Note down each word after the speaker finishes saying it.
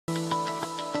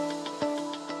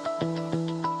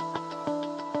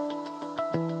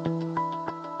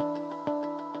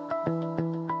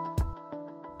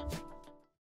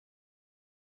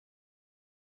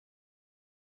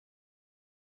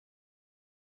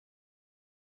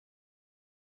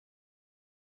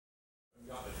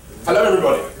Hello,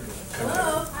 everybody.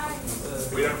 Hello. Hi.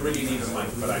 We don't really need a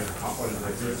mic, but I can't want to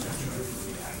do it.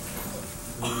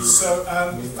 So,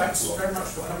 thanks very much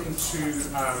for coming to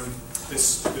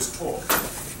this talk.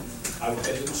 I will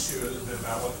get into a little bit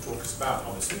about what the talk is about,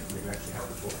 obviously. We actually have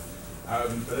the talk.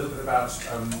 But a little bit about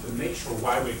the nature of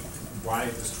why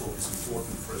this talk is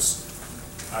important for us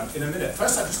in a minute.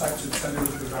 First, I'd just like to tell you a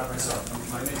little bit about myself.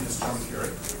 My name is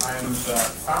Furey. I am the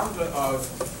founder of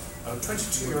a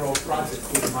 22-year-old project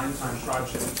called the MindTime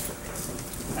Project.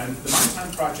 And the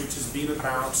MindTime Project has been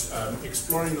about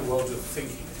exploring the world of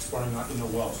thinking, exploring our inner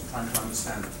world, and trying to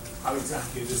understand how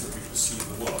exactly it is that we perceive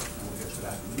the world. And we'll get to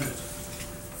that in a minute.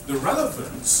 The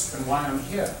relevance and why I'm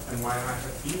here, and why I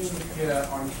have been here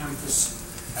on campus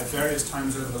at various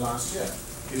times over the last year,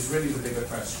 is really the bigger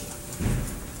question.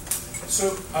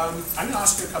 So I'm going to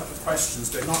ask you a couple of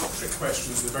questions. They're not trick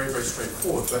questions, they're very, very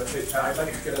straightforward, but I'd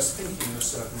like to get us thinking in a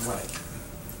certain way.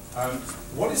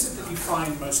 What is it that you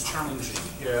find most challenging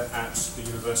here at the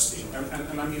university? And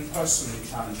I mean personally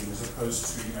challenging as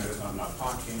opposed to, there's not enough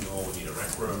parking or we need a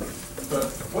rec room.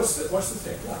 But what's the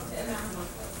thing?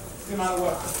 The amount of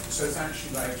work. So it's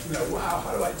actually like, wow,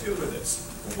 how do I deal with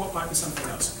this? What might be something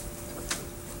else?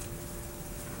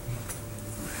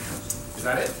 Is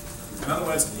that it? In other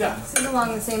words, yeah. It's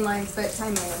along the same lines, but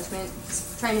time management.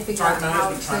 Just trying to figure out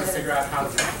how to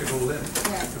pack it all in.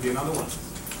 Yeah. Could be another one.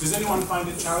 Does anyone find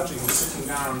it challenging sitting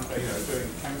down, doing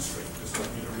chemistry? Just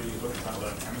really looking at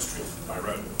learn chemistry by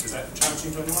rote. Is that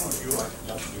challenging to anyone, or do you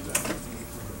love to do that?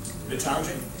 A bit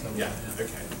challenging? Yeah.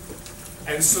 Okay.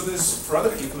 And so there's, for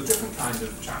other people, a different kind of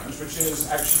challenge, which is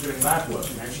actually doing lab work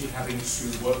and actually having to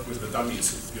work with the dummies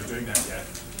if you're doing that yet.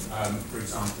 For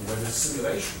example, where there's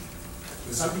simulation.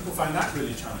 And some people find that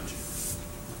really challenging.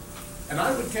 And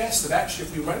I would guess that actually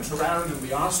if we went around and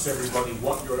we asked everybody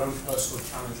what your own personal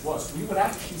challenge was, we would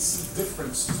actually see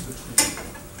differences between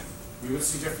you. We would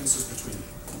see differences between you.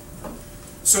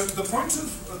 So the point of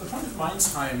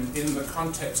MindTime in the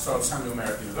context of Samuel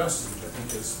Merritt University, which I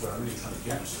think is what I'm really trying to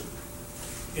get to,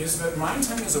 is that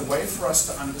MindTime is a way for us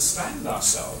to understand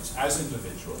ourselves as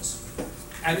individuals,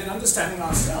 and in understanding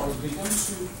ourselves, begin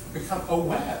to become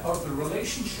aware of the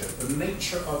relationship, the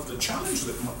nature of the challenge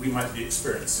that we might be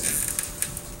experiencing,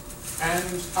 and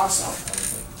ourselves.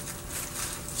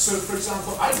 So, for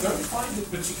example, I don't find it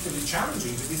particularly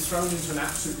challenging to be thrown into an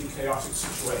absolutely chaotic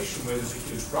situation where there's a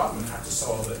huge problem and have to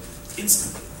solve it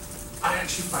instantly. I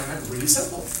actually find that really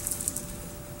simple.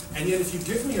 And yet, if you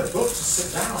give me a book to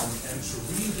sit down and to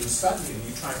read and study, and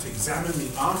you try to examine me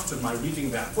after my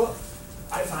reading that book,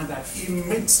 I find that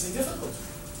immensely difficult.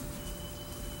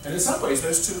 And in some ways,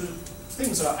 those two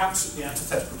things are absolutely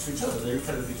antithetical to each other. They're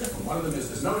incredibly different. One of them is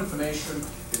there's no information,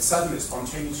 it's sudden, it's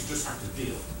spontaneous, you just have to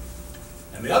deal.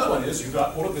 And the other one is you've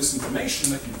got all of this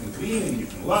information that you can glean, and you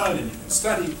can learn, and you can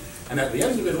study, and at the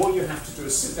end of it, all you have to do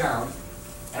is sit down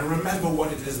and remember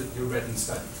what it is that you read and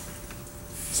studied.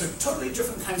 So totally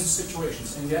different kinds of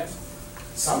situations, and yet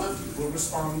some of you will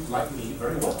respond like me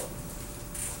very well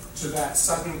to that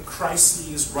sudden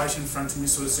crises right in front of me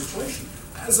sort of situation,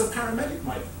 as a paramedic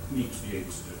might need to be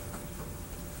able to do.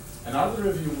 And other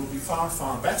of you will be far,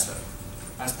 far better,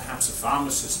 as perhaps a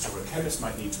pharmacist or a chemist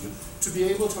might need to be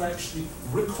able to actually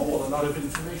recall a lot of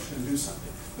information and do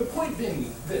something. The point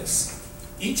being this: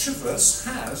 each of us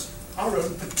has our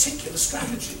own particular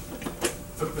strategy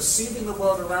for perceiving the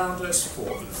world around us,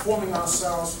 for informing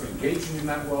ourselves, for engaging in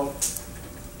that world,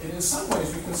 and in some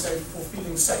ways we can say for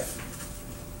feeling safe.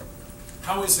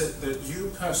 How is it that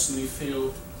you personally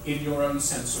feel in your own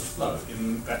sense of flow,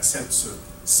 in that sense of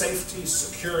safety,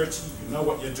 security, you know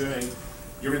what you're doing,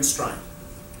 you're in stride?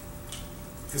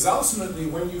 Because ultimately,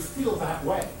 when you feel that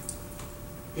way,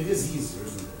 it is easier,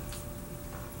 isn't it?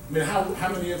 I mean, how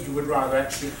many of you would rather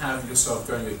actually have yourself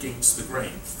going against the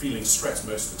grain, feeling stressed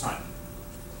most of the time?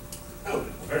 No,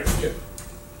 very few.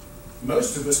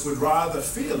 Most of us would rather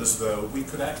feel as though we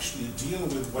could actually deal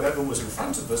with whatever was in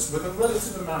front of us with a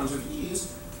relative amount of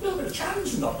ease, a little bit of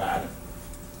challenge, not bad.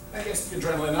 That gets the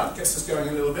adrenaline up, gets us going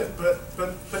a little bit,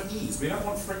 but ease. We don't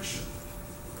want friction.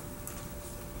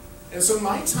 And so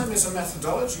MindTime is a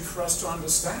methodology for us to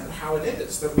understand how it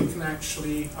is that we can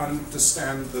actually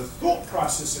understand the thought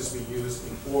processes we use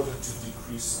in order to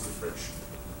decrease the friction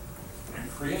and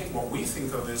create what we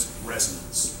think of as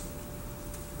resonance.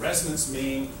 Resonance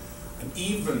meaning an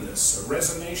evenness, a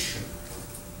resonation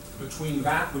between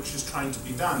that which is trying to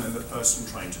be done and the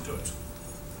person trying to do it.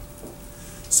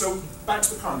 So, back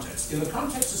to the context. In the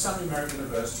context of Samuel Merritt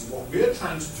University, what we're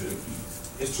trying to do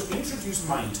is to introduce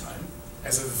MindTime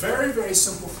as a very, very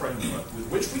simple framework with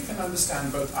which we can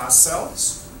understand both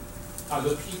ourselves,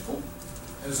 other people,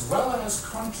 as well as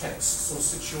contexts or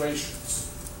situations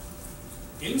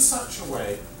in such a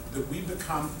way that we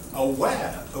become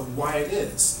aware of why it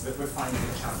is that we're finding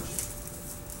it challenging.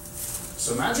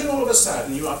 So imagine all of a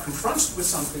sudden you are confronted with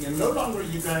something and no longer are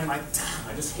you going like, damn,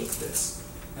 I just hate this.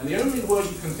 And the only word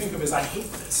you can think of is, I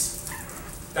hate this.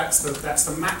 That's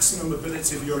the maximum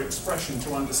ability of your expression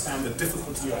to understand the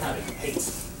difficulty you're having,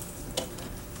 hate.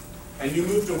 And you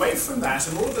moved away from that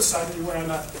and all of a sudden you were in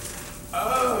a,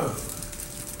 oh,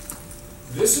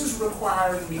 this is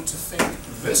requiring me to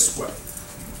think this way.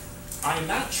 I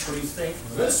naturally think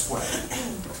this way.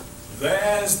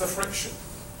 There's the friction.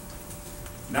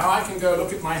 Now I can go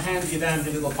look at my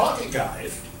handy-dandy little pocket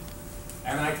guide,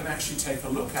 and I can actually take a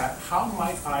look at how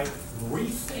might I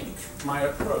rethink my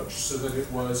approach so that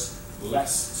it was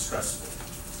less stressful.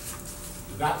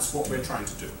 That's what we're trying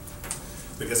to do.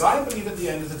 Because I believe at the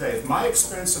end of the day, if my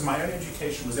experience of my own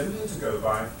education was anything to go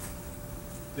by,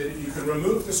 that if you can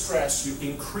remove the stress, you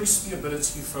increase the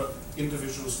ability for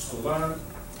individuals to learn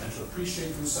and to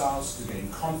appreciate themselves, to gain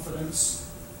confidence,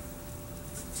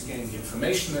 to gain the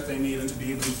information that they need, and to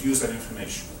be able to use that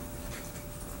information.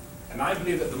 And I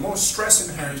believe that the more stress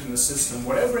inherent in the system,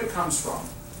 whatever it comes from,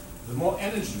 the more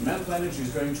energy, mental energy, is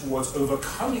going towards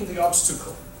overcoming the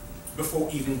obstacle before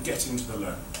even getting to the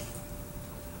learning.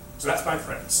 So that's my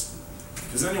premise.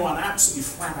 Does anyone absolutely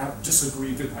flat out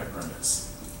disagree with my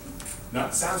premise? No?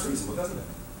 It sounds reasonable, doesn't it?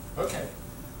 Okay.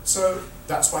 So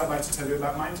that's why I'd like to tell you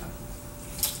about MindTime.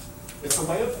 It's a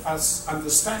way of us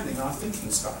understanding our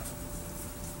thinking style.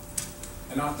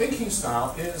 And our thinking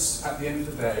style is, at the end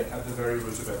of the day, at the very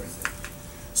root of everything.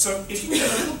 So if you get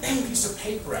a little piece of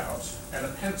paper out and a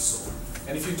pencil,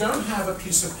 and if you don't have a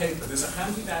piece of paper, there's a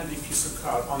handy-dandy piece of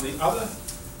card. On the other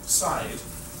side,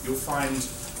 you'll find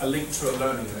a link to a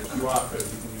learning and a QR code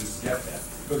you can use to get there.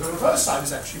 But the reverse side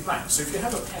is actually blank. So if you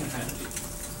have a pen handy,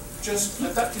 just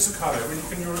flip that piece of card over and you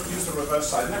can use the reverse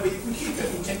side. And that way you can keep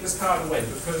it and take this card away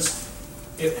because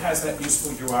it has that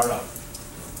useful URL.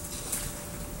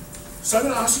 So I'm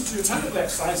going to ask you to do a tiny little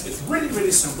exercise. It's really,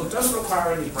 really simple. It doesn't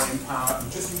require any brain power.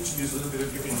 You just need to use a little bit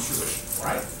of your intuition.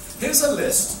 All right? Here's a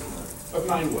list of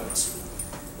 9 words.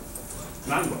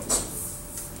 9 words.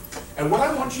 And what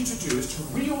I want you to do is to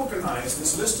reorganize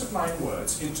this list of 9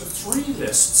 words into 3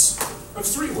 lists of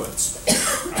 3 words.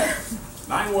 Right?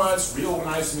 9 words,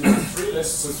 reorganize them into 3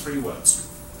 lists of 3 words.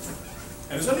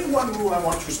 And there's only one rule I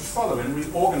want you to follow in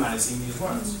reorganizing these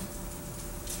words.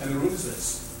 And the rule is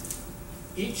this.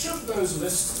 Each of those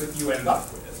lists that you end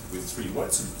up with 3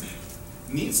 words in them,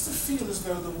 needs to feel as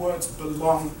though the words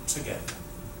belong together.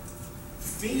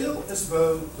 Feel as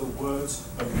though the words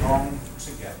belong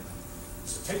together.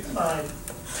 So take the 9,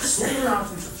 sort them out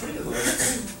into 3 little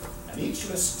lists, and each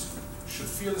list should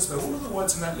feel as though all of the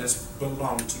words in that list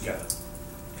belong together.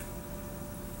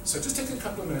 So just take a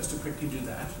couple of minutes to quickly do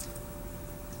that.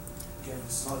 Again,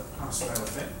 it's not a pass-fail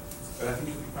thing, but I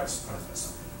think you'll be quite surprised by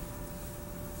something.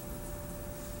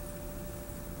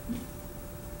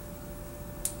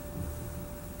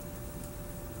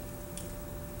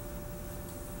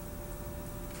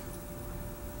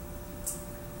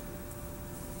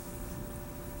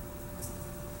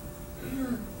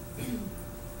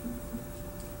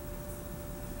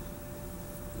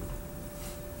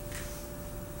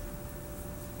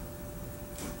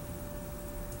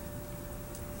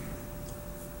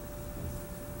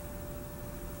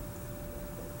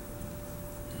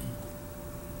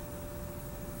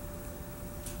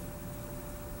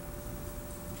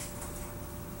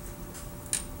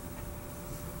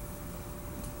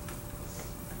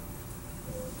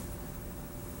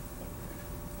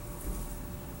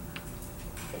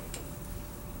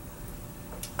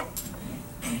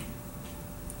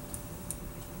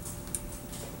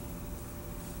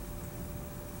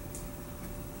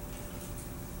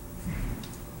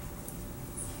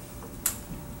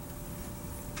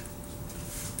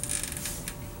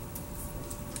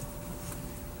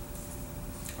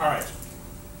 All right.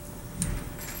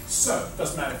 So, it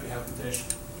doesn't matter if you haven't finished.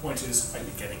 The point is, are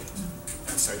you getting it?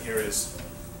 And so here is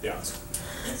the answer.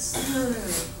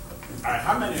 All right,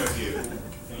 how many of you,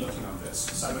 in looking on this,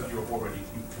 some of you have already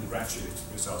congratulated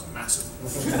yourselves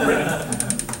massively.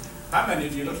 Brilliant. How many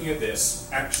of you, looking at this,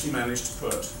 actually managed to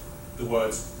put the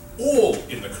words all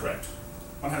in the correct?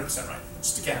 100% right.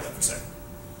 Stick your hand up for a second.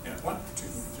 Yeah, 1, 2,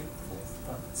 3, 4,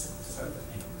 5, 6, 7,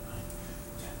 8,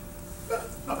 9, 10.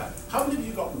 Not bad. How many of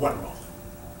you got 1 wrong?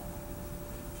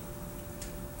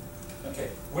 Okay,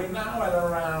 we're now at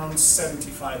around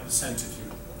 75% of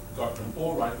you got them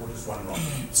all right or just 1 wrong.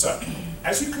 So,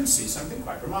 as you can see, something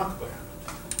quite remarkable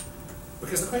happened.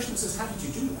 Because the question is, how did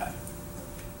you do that?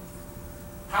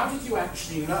 How did you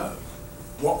actually know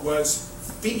what words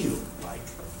feel like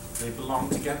they belong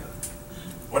together?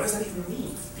 What does that even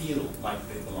mean, feel like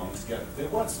they belong together? Their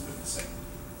words are the same.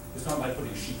 It's not like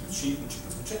putting sheep with sheep and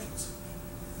chickens with chickens.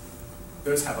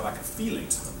 Those have like a feeling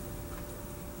to them,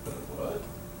 but a word?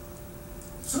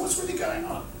 So what's really going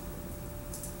on?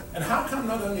 And how come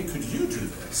not only could you do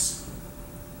this,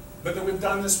 but that we've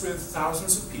done this with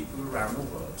thousands of people around the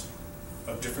world,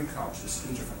 of different cultures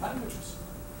in different languages?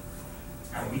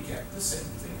 And we get the same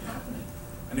thing happening.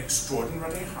 An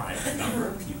extraordinarily high number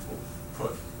of people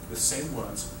put the same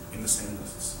words in the same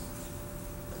lists.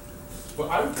 Well,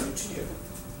 I would put to you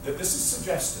that this is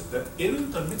suggested that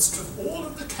in the midst of all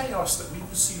of the chaos that we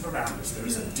perceive around us, there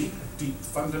is a deep, deep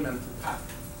fundamental pattern.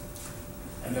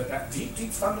 And that deep,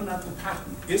 deep fundamental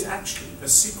pattern is actually a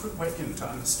secret way into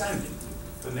understanding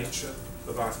the nature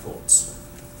of our thoughts.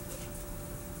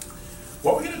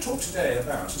 What we're going to talk today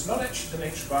about is not actually the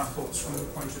nature of our thoughts from the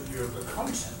point of view of the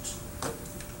content.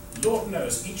 Lord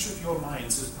knows each of your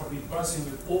minds is probably buzzing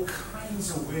with all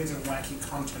kinds of weird and wacky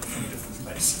content from different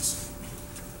places.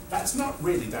 That's not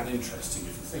really that interesting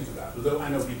if you think about it, although I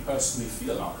know we personally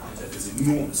feel our content is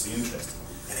enormously interesting,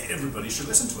 and everybody should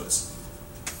listen to us.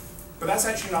 But that's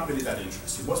actually not really that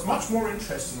interesting. What's much more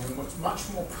interesting and what's much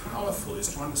more powerful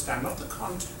is to understand not the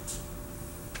content,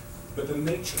 but the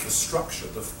nature, the structure,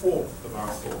 the form of our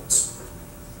thoughts.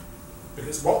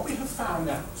 Because what we have found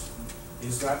out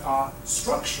is that our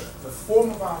structure, the form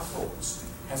of our thoughts,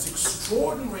 has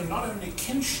extraordinary not only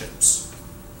kinships,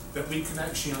 that we can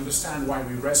actually understand why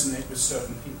we resonate with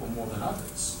certain people more than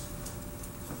others,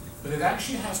 but it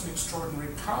actually has an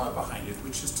extraordinary power behind it,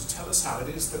 which is to tell us how it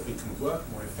is that we can work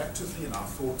more effectively in our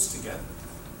thoughts together.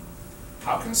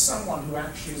 How can someone who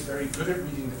actually is very good at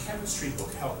reading the chemistry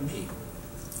book help me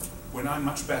when I'm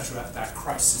much better at that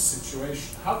crisis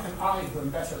situation? How can I, who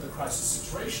am better at the crisis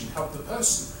situation, help the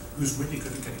person who's really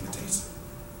good at getting the data?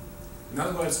 In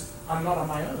other words, I'm not on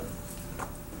my own.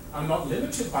 I'm not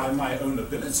limited by my own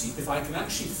ability if I can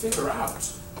actually figure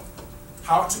out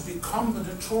how to be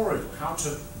combinatorial, how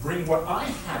to bring what I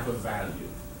have of value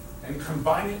and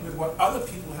combine it with what other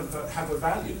people have of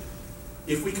value.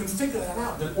 If we can figure that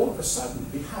out, then all of a sudden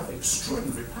we have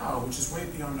extraordinary power which is way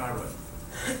beyond our own.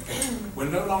 We're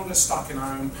no longer stuck in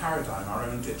our own paradigm, our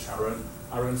own ditch, our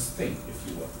own thing, if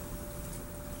you will.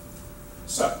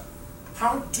 So,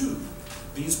 how do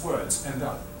these words end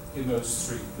up in those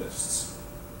three lists?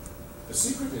 The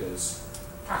secret is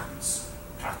patterns,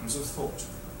 patterns of thought.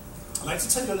 I'd like to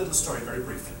tell you a little story very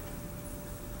briefly.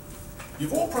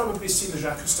 You've all probably seen the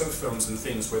Jacques Cousteau films and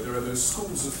things where there are those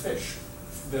schools of fish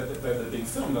that are being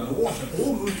filmed underwater,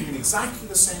 all moving in exactly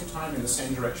the same time in the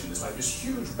same direction. There's like this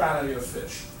huge ballet of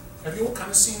fish. Have you all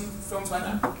kind of seen films like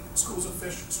that? Schools of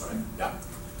fish, sorry? Yeah?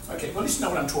 Okay, well at least you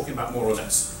know what I'm talking about more or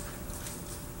less.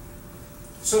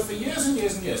 So for years and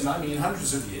years and years, and I mean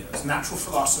hundreds of years, natural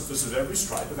philosophers of every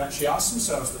stripe have actually asked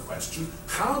themselves the question,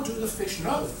 how do the fish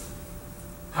know?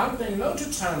 How do they know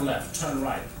to turn left, turn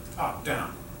right, up,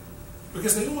 down?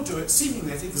 Because they all do it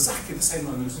seemingly at exactly the same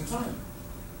moments in time.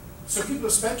 So people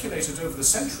have speculated over the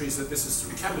centuries that this is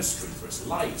through chemistry, through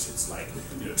light, it's like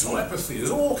telepathy. There's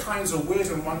all kinds of weird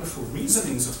and wonderful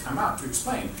reasonings have come out to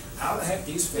explain how the heck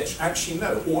these fish actually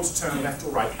know or to turn left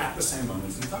or right at the same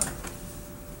moment in time.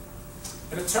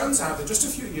 And it turns out that just a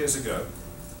few years ago,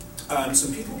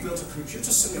 some people built a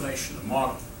computer simulation, a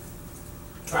model,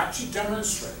 to actually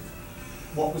demonstrate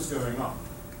what was going on.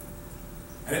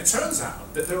 And it turns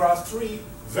out that there are three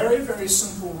very, very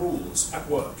simple rules at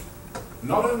work,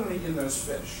 not only in those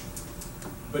fish,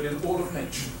 but in all of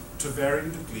nature, to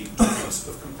varying degrees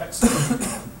of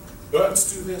complexity.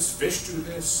 Birds do this, fish do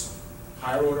this,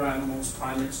 higher order animals,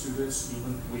 primates do this,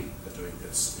 even we are doing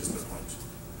this, is the point.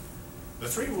 The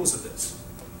three rules are this.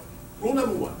 Rule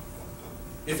number one,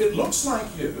 if it looks like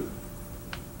you,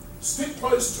 stick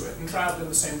close to it and travel in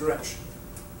the same direction.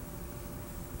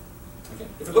 Okay?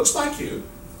 If it looks like you,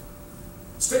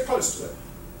 stick close to it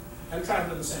and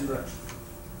travel in the same direction.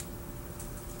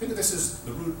 Think of this as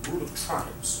the rule of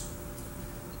tribes.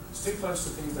 Stick close to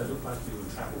things that look like you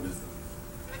and travel with them.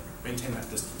 Maintain that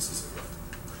distance, as it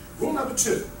were. Rule number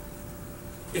two,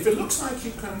 if it looks like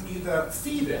you can either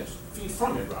feed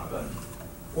from it rather,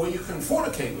 or you can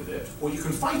fornicate with it, or you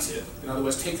can fight it, in other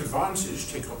words, take advantage,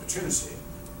 take opportunity.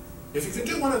 If you can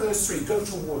do one of those three, go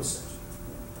towards it.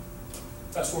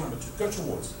 That's rule number two, go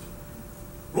towards it.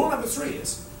 Rule number three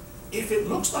is, if it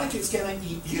looks like it's going to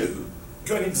eat you,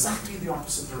 go in exactly the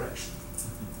opposite direction.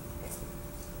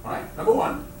 All right, number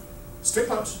one, stick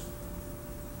close.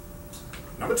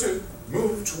 Number two,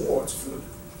 move towards food,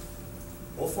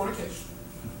 or fornication,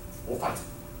 or fighting.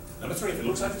 Number three, if it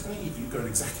looks like it's going to eat you, go in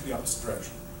exactly the opposite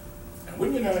direction. And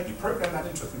when you know it, you program that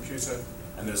into a computer,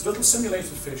 and there's little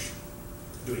simulated fish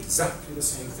do exactly the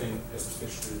same thing as the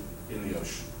fish do in the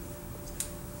ocean.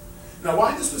 Now,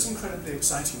 why this was incredibly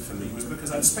exciting for me was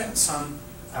because I'd spent some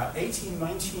 18,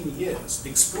 19 years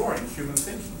exploring human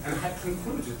thinking and had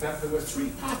concluded that there were 3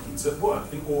 patterns at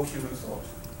work in all human thought.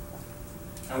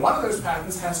 And one of those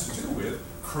patterns has to do with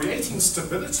creating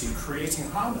stability, creating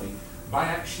harmony, by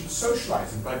actually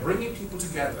socializing, by bringing people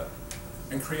together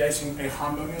and creating a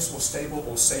harmonious or stable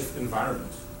or safe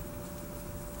environment.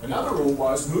 Another rule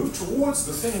was move towards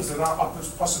the things that are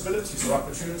possibilities or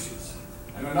opportunities.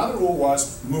 And another rule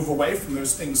was move away from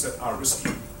those things that are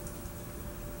risky.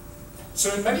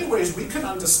 So in many ways we can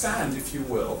understand, if you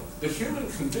will, the human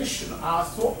condition, our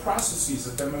thought processes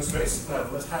at their most basic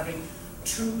level as having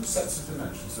 2 sets of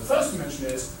dimensions. The first dimension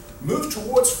is move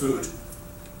towards food,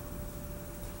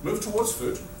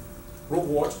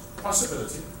 reward,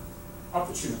 possibility,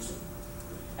 opportunity.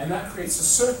 And that creates a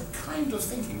certain kind of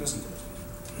thinking, doesn't it?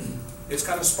 It's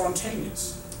kind of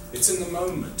spontaneous. It's in the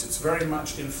moment. It's very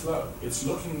much in flow. It's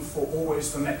looking for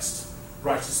always the next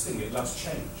brightest thing. It loves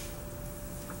change.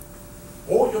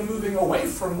 Or you're moving away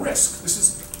from risk. This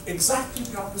is exactly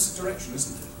the opposite direction,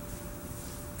 isn't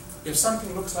it? If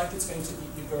something looks like it's going to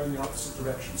eat you, go in the opposite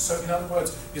direction. So in other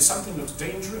words, if something looks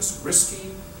dangerous,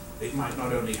 risky, it might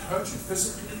not only hurt you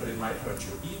physically, but it might hurt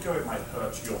your ego, it might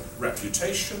hurt your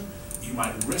reputation, you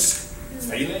might risk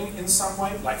failing in some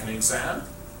way, like an exam.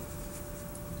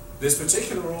 This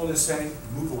particular rule is saying,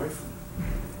 move away from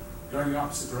it. Go in the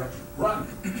opposite direction. Run.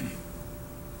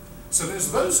 So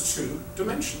there's those 2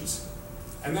 dimensions.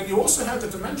 And then you also have the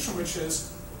dimension which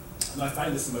is, and I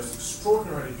find this the most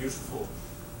extraordinarily beautiful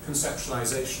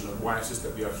conceptualization of why it is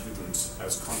that we are humans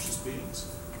as conscious beings,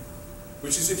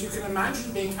 which is if you can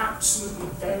imagine being absolutely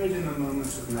buried in the moment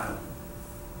of now.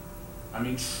 I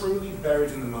mean, truly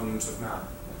buried in the moment of now.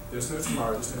 There's no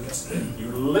tomorrow, there's no yesterday. You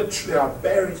literally are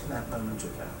buried in that moment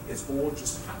of now. It's all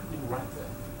just happening right there.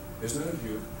 There's no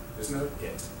you, there's no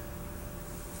it.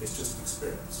 It's just an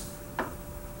experience.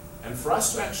 And for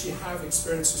us to actually have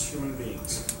experience as human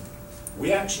beings,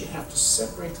 we actually have to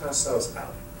separate ourselves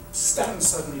out, stand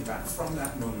suddenly back from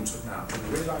that moment of now, and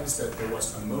realize that there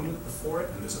was a moment before it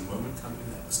and there's a moment coming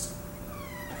next.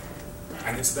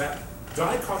 And it's that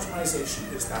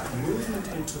dichotomization, it's that movement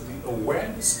into the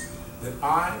awareness that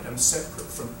I am separate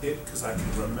from it because I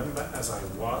can remember as I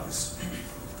was,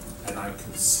 and I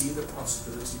can see the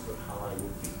possibility of how I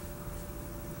will be.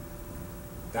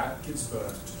 That gives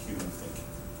birth to human thinking.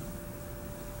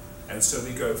 And so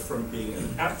we go from being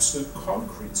an absolute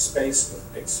concrete space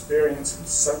of experience, and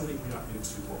suddenly we are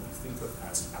into what we think of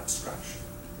as abstraction.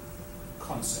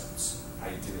 Concepts,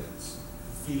 ideas,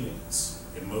 feelings,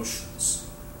 emotions,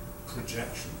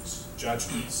 projections,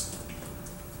 judgments.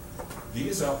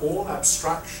 These are all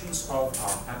abstractions of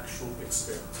our actual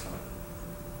experience.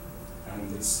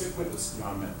 And they stick with us in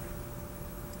our memory.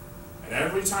 And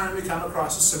every time we come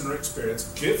across a similar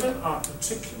experience, given our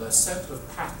particular set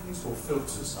of patterns or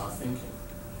filters, our thinking,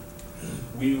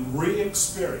 we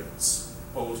re-experience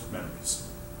old memories.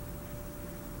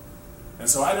 And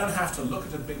so I don't have to look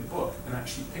at a big book and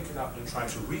actually pick it up and try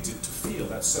to read it to feel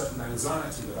that certain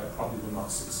anxiety that I probably will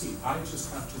not succeed. I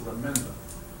just have to remember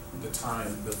the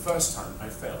first time I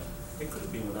failed. It could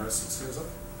have been when I was 6 years old.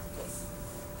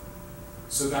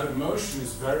 So that emotion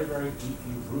is very, very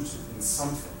deeply rooted in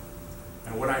something.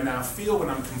 And what I now feel when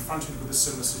I'm confronted with a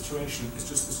similar situation is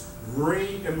just this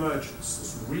re-emergence,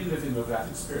 this reliving of that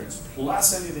experience,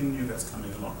 plus anything new that's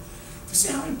coming along. Do you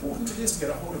see how important it is to get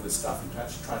a hold of this stuff and to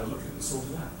actually try to look at it and sort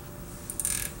it out?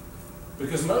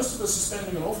 Because most of us are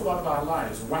spending an awful lot of our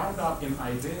lives wound up in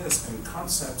ideas and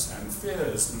concepts and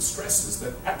fears and stresses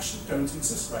that actually don't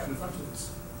exist right in front of us.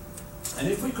 And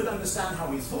if we could understand how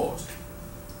we thought,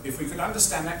 if we could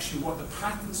understand actually what the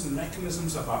patterns and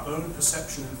mechanisms of our own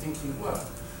perception and thinking were,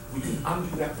 we can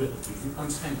undo that riddle, we can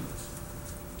untangle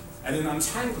it. And in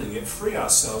untangling it, free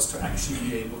ourselves to actually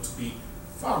be able to be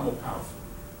far more powerful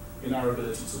in our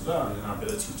ability to learn, in our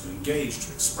ability to engage,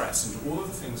 to express, and do all of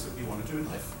the things that we want to do in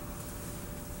life.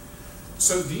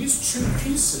 So these 2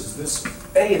 pieces,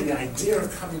 the idea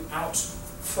of coming out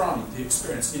from the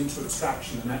experience into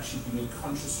abstraction and actually being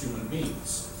conscious human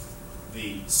beings,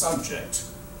 the subject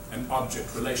and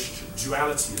object relationship,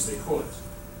 duality as they call it.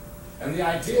 And the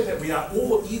idea that we are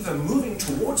all either moving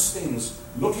towards things,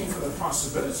 looking for the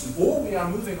possibility, or we are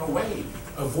moving away,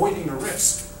 avoiding a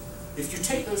risk. If you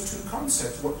take those 2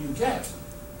 concepts, what you get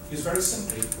is very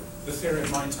simply the theory of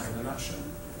MindTime in a nutshell.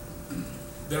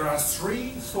 There are 3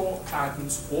 thought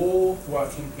patterns all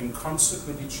working in concert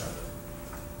with each other.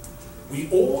 We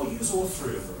all use all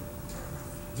 3 of them.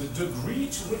 The degree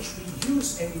to which we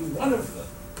use any one of them,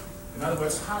 in other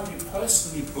words, how we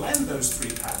personally blend those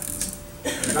 3 patterns,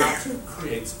 And that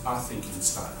creates our thinking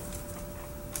style.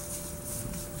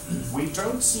 We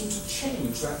don't seem to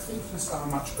change that thinking style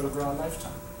much over our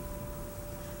lifetime.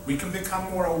 We can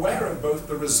become more aware of both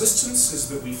the resistances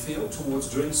that we feel towards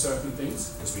doing certain things,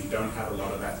 because we don't have a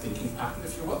lot of that thinking pattern,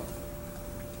 if you will.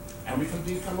 And we can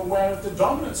become aware of the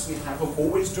dominance we have of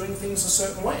always doing things a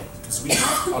certain way, because we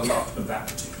have a lot of that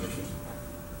particular thinking pattern.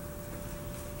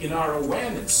 In our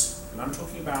awareness, and I'm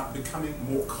talking about becoming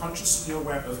more consciously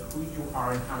aware of who you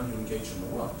are and how you engage in the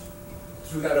world,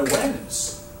 through that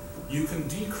awareness, you can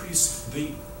decrease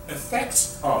the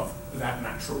effect of that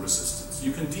natural resistance.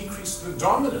 You can decrease the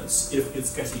dominance if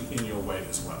it's getting in your way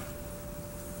as well.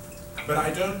 But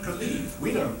we don't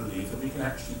believe that we can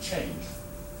actually change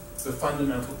the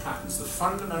fundamental patterns, the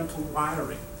fundamental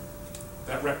wiring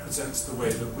that represents the way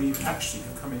that we actually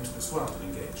have come into this world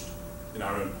and engaged in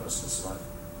our own personal survival.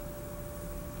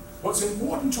 What's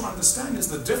important to understand is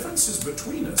the differences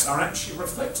between us are actually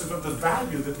reflective of the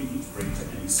value that we each bring to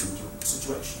any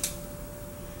situation.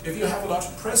 If you have a lot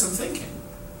of present thinking,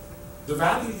 the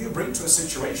value you bring to a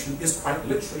situation is quite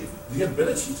literally the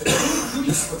ability to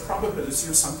increase the probability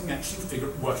of something actually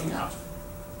working out.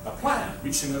 A plan,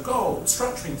 reaching a goal,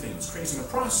 structuring things, creating a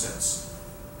process.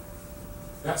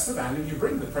 That's the value you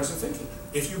bring with present thinking.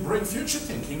 If you bring future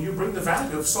thinking, you bring the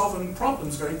value of solving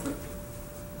problems very quickly.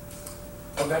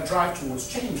 Of that drive towards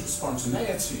change, of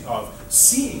spontaneity, of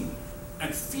seeing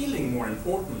and feeling, more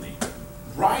importantly,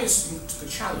 rising to the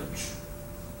challenge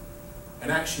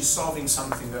and actually solving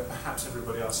something that perhaps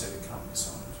everybody else said it can't be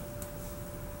solved.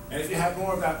 And if you have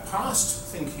more of that past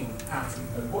thinking pattern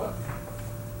at work,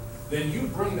 then you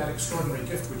bring that extraordinary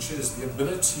gift, which is the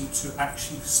ability to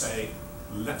actually say,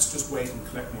 let's just wait and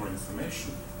collect more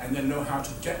information, and then know how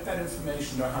to get that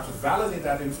information, know how to validate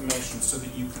that information so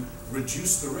that you can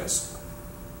reduce the risk.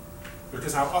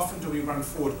 Because how often do we run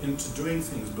forward into doing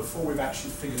things before we've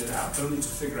actually figured it out, only to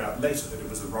figure out later that it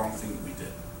was the wrong thing that we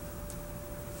did?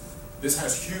 This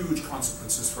has huge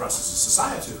consequences for us as a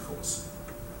society, of course.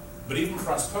 But even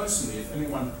for us personally, if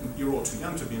anyone, you're all too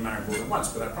young to be married more than once,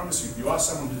 but I promise you, if you are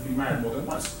someone who's been married more than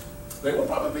once, they will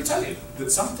probably tell you that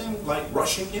something like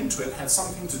rushing into it had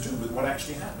something to do with what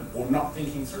actually happened, or not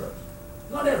thinking through it.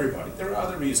 Not everybody, there are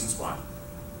other reasons why.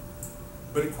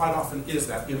 But it quite often is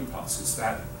that impulse, it's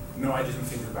that, no, I didn't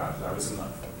think about it, I was in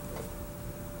love.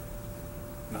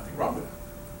 Nothing wrong with it.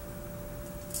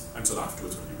 Until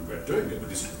afterwards when you regret doing it,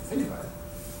 because you didn't think about it.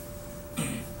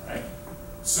 Right?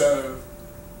 So,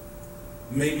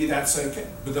 maybe that's okay.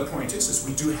 But the point is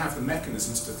we do have the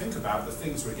mechanisms to think about the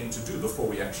things we're going to do before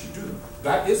we actually do them.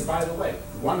 That is, by the way,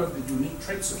 one of the unique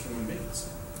traits of human beings.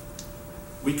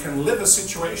 We can live a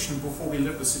situation before we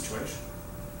live the situation.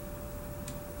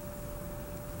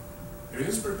 It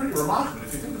is pretty remarkable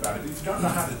if you think about it. If you don't know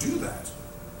how to do that,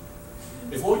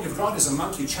 if all you've got is a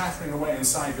monkey chattering away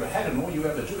inside your head and all you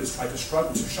ever do is try to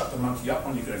struggle to shut the monkey up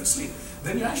when you go to sleep,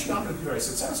 then you actually aren't going to be very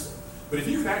successful. But if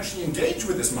you can actually engage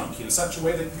with this monkey in such a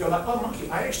way that you're like, oh monkey,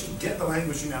 I actually get the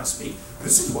language you now speak.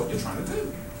 This is what you're trying to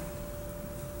do.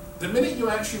 The minute you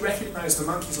actually recognize the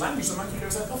monkey's language, the monkey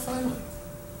goes like, oh finally,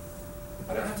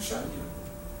 I don't have to shout at you.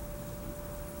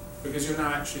 Because you're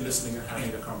now actually listening and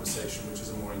having a conversation which is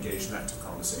a more engaged and active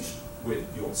conversation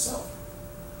with yourself.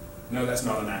 No, that's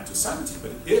not an act of sanity,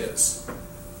 but it is,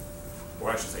 or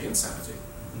I should say insanity,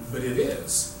 but it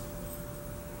is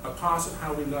a part of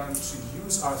how we learn to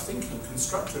use our thinking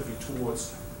constructively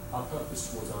towards our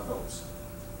purpose, towards our goals.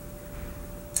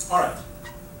 All right,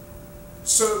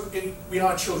 so we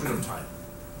are children of time.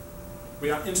 We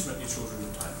are intimately children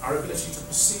of time. Our ability to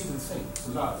perceive and think,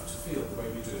 to love, to feel the way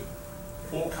we do,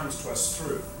 all comes to us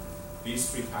through these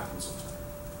three patterns of time.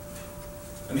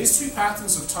 And these three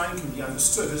patterns of time can be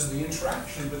understood as the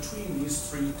interaction between these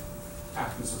three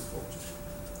patterns of thought.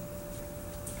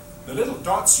 The little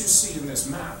dots you see in this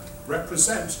map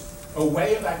represent a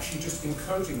way of actually just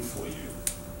encoding for you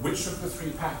which of the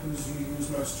three patterns you use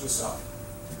most yourself.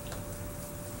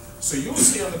 So you'll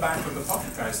see on the back of the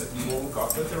pocket guides that you've all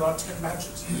got that there are 10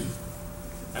 badges.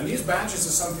 And these badges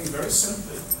are something very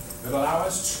simply that allow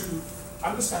us to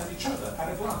understand each other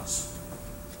at a glance.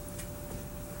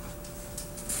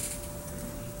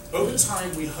 Over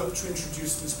time, we hope to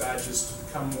introduce these badges to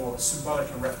become more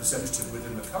symbolic and representative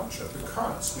within the culture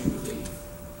because we believe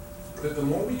that the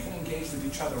more we can engage with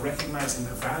each other, recognizing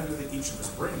the value that each of us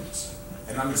brings,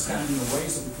 and understanding the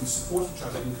ways that we can support each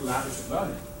other in collaborative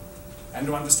learning, and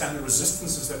to understand the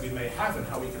resistances that we may have and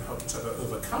how we can help each other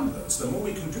overcome those, the more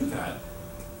we can do that,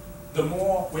 the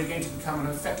more we're going to become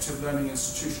an effective learning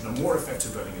institution, a more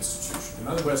effective learning institution. In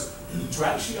other words, to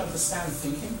actually understand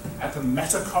thinking at the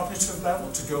metacognitive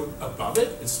level, to go above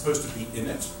it, it's supposed to be in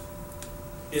it,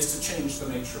 is to change the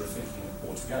nature of thinking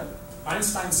altogether.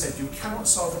 Einstein said you cannot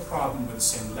solve a problem with the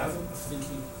same level of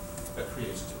thinking that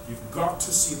created it. You've got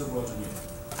to see the world anew.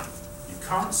 You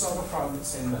can't solve a problem at the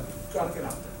same level. You've got to get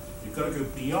out there. You've got to go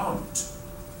beyond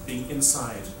being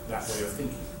inside that way of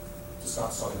thinking to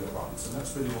start solving the problems. And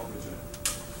that's really what we're doing.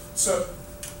 So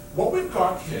what we've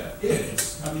got here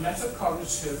is a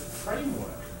metacognitive framework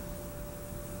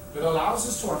that allows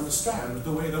us to understand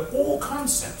the way that all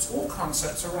concepts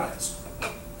arise.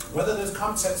 Whether those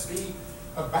concepts be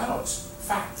about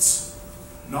facts,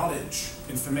 knowledge,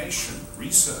 information,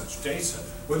 research, data,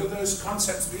 whether those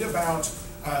concepts be about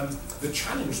the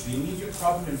challenge, the immediate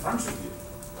problem in front of you,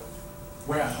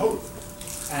 where hope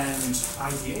and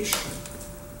ideation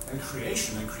and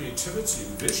creation and creativity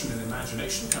and vision and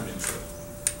imagination come into it.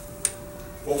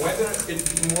 Or whether it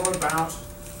be more about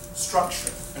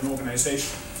structure and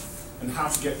organization and how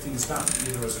to get things done,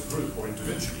 either as a group or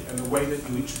individually, and the way that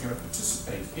you each are going to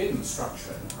participate in the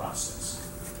structure and the process.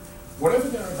 Whatever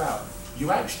they're about,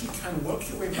 you actually can work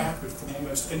your way backward from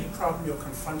almost any problem you're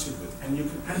confronted with, and you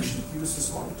can actually use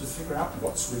this model to figure out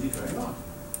what's really going on.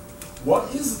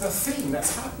 What is the thing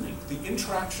that's happening? The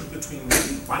interaction between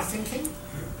me, my thinking,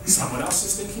 someone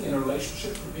else's thinking in a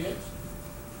relationship would be it?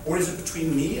 Or is it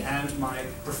between me and my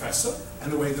professor,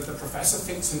 and the way that the professor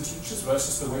thinks and teaches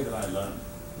versus the way that I learn?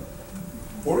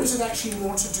 Or is it actually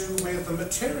more to do with the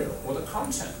material or the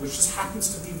content, which just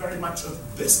happens to be very much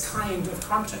of this kind of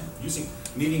content,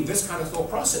 needing this kind of thought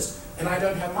process, and I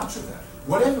don't have much of that.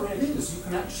 Whatever it is, you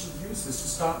can actually use this to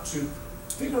start to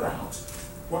figure out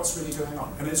what's really going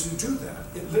on. And as you do that,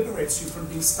 it liberates you from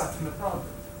being stuck in the problem.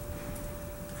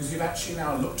 Because you've actually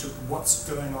now looked at what's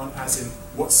going on, as in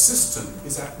what system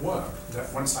is at work,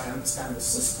 that once I understand the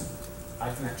system,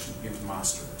 I can actually begin to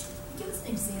master it. Give us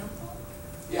an example.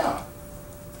 Yeah,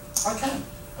 I can.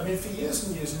 I mean, for years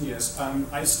and years and years,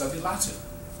 I studied Latin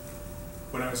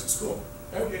when I was at school.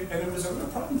 And it was a real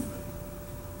problem for me.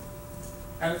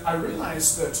 And I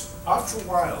realized that after a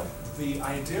while, the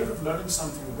idea of learning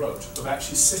something rote, of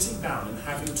actually sitting down and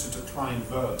having to decline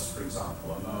verbs, for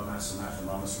example, no, massa, mata,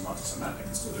 mamas, matas, and that, I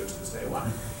can still do it to this day.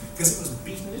 Why? Because it was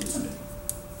beaten into me.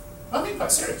 I'm being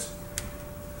quite serious.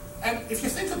 And if you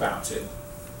think about it,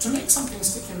 to make something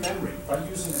stick in memory by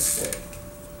using a stick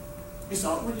is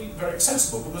not really very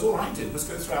accessible, because all I did was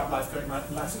go throughout life going,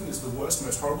 Latin is the worst,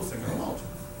 most horrible thing in the world.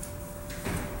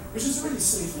 Which is a really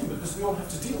silly thing, because we all have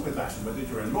to deal with Latin, whether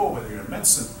you're in law, whether you're in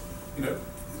medicine. You know,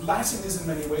 Latin is in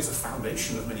many ways a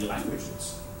foundation of many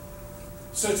languages.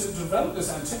 So to develop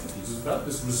this antipathy, to develop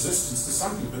this resistance to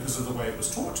something because of the way it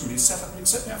was taught to me, set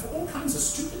me up for all kinds of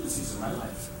stupidities in my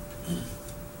life.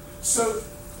 So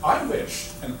I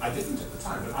wish, and I didn't at the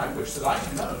time, but I wish that I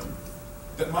had known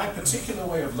that my particular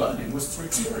way of learning was through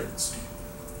experience.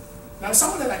 Now, if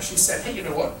someone had actually said, hey, you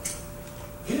know what?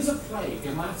 Here's a play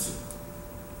in Latin.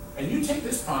 And you take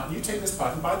this part, and you take this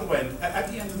part, and by the way, at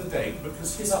the end of the day,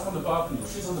 because he's up on the balcony, or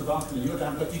she's on the balcony, and you're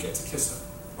down below, you get to kiss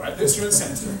her. Right? There's your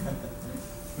incentive.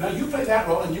 Now you play that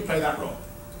role, and you play that role.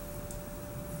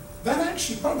 That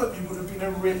actually probably would have been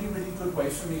a really, really good way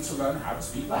for me to learn how to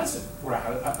speak Latin, or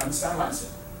how to understand Latin.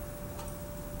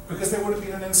 Because there would have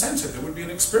been an incentive, there would be an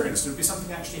experience, there would be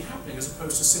something actually happening, as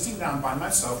opposed to sitting down by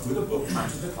myself with a book trying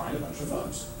to decline a bunch of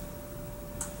verbs.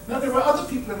 Now, there were other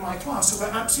people in my class who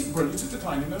were absolutely brilliant at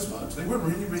declining those verbs. They were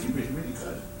really, really, really, really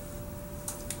good.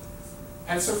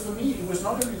 And so for me, it was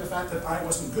not only the fact that I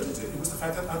wasn't good at it, it was the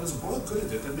fact that others were good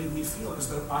at it that made me feel as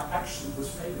though I actually was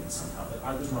failing somehow, that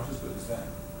I was not as good as them.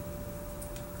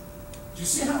 Do you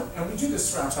see how, and we do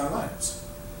this throughout our lives.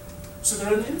 So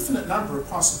there are an infinite number of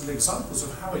possible examples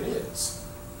of how it is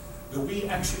that we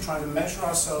actually try to measure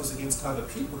ourselves against other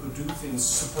people who do things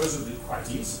supposedly quite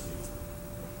easily.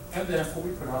 And therefore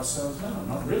we put ourselves down,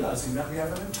 not realizing that we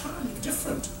have an entirely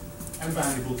different and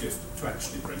valuable gift to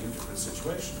actually bring in different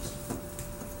situations.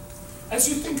 As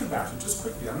you think about it, just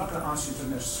quickly, I'm not going to ask you to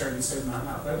necessarily say them out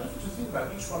loud, but I'd like you to think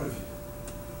about each one of you.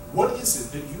 What is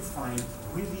it that you find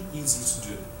really easy to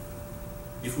do?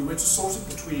 If we were to sort it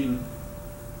between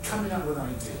coming up with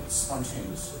ideas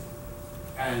spontaneously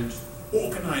and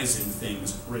organizing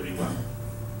things really well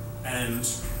and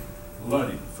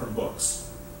learning from books,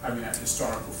 having that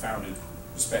historical founded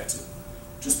perspective.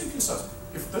 Just think to yourself,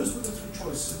 if those were the three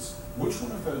choices, which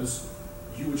one of those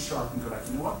you would show up and go like,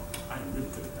 you know what, I'm really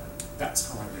good at that.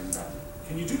 That's how I bring value.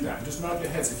 Can you do that? And just nod your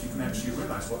heads if you can actually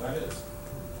realize what that is.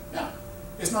 Yeah,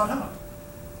 it's not hard.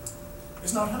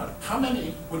 It's not hard. How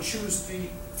many would choose the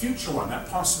future one, that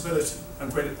possibility,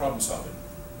 and great at problem solving?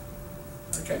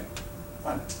 Okay,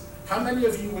 fine. How many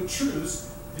of you would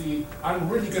choose the, I'm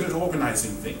really good at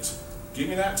organizing things? Give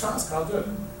me that task, I'll do it.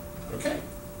 Okay,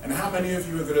 And how many of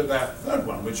you are good at that third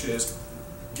one, which is,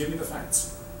 give me the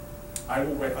facts. I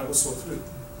will wait, I will sort through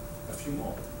a few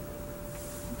more.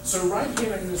 So right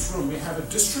here in this room, we have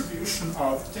a distribution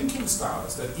of thinking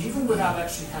styles that even without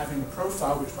actually having a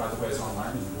profile, which by the way is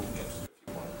online and you will get to do if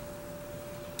you want,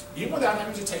 even without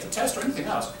having to take a test or anything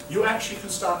else, you actually can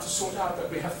start to sort out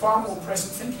that we have far more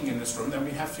present thinking in this room than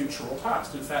we have future or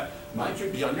past. In fact, Mike,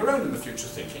 you'd be on your own in the future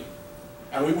thinking.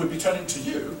 And we would be turning to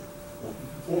you,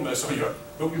 almost on your own,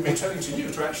 but we'd be turning to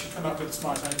you to actually come up with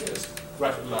smart ideas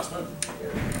right at the last moment.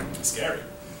 It's scary.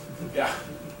 Yeah.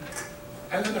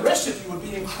 And then the rest of you would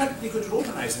be incredibly good at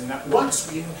organizing that once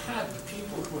we have had the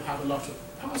people who have a lot of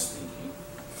past thinking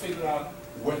figure out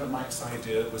whether Mike's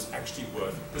idea was actually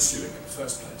worth pursuing in the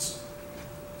first place.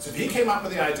 So if he came up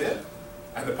with the idea,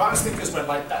 and the past thinkers went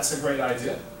like, that's a great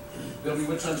idea, then we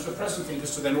would turn to the present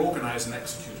thinkers to then organize and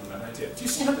execute on that idea. Do you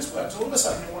see how this works? All of a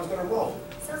sudden, everyone's got a role.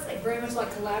 Sounds like very much like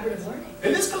collaborative learning.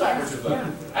 It is collaborative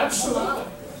learning. Yeah. Absolutely.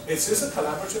 It is a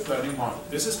collaborative learning model.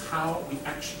 This is how we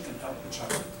actually can help each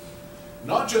other.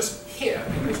 Not just here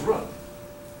in this room,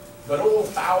 but all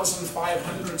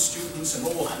 1,500 students and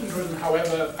all 100 and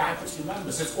however faculty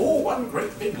members. It's all one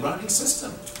great big learning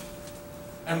system.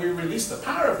 And we release the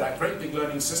power of that great big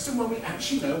learning system when we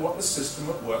actually know what the system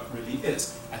of work really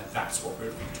is. And that's what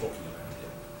we're talking about here.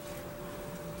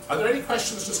 Are there any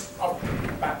questions just off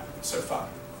the bat so far?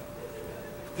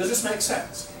 Does this make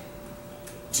sense?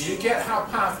 Do you get how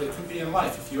powerful it can be in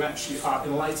life if you actually are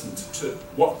enlightened to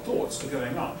what thoughts are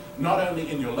going on? Not only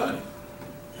in your learning,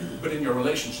 but in your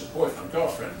relationship, boyfriend,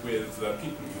 girlfriend, with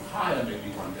people you hire maybe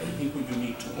one day, people you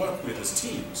need to work with as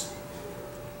teams.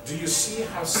 Do you see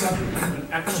how suddenly you can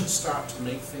actually start to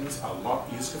make things a lot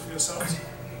easier for yourselves?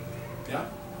 Yeah?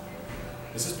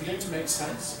 Is this beginning to make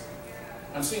sense?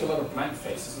 I'm seeing a lot of blank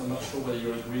faces, and I'm not sure whether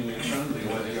you're agreeing internally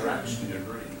or whether you're actually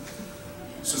agreeing.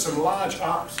 So some large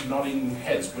arcs nodding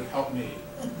heads would help me.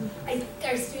 I think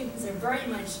our students are very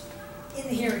much in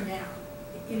the here and now.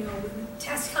 You know, with the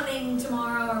test coming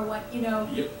tomorrow or what, you know.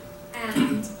 Yep.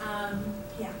 And,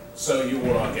 yeah. So you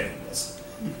all are getting this.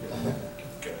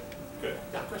 Good, good.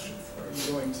 Yeah, question? Are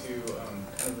you going to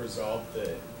kind of resolve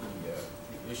the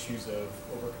issues of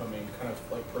overcoming kind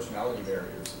of like personality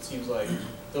barriers? It seems like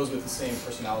those with the same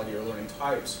personality or learning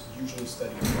types usually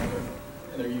study together.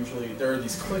 And there are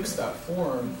these cliques that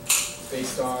form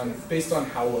based on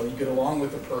how well you get along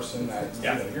with the person that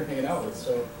you're hanging out with.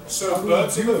 So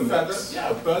birds of a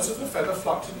feather, birds of a feather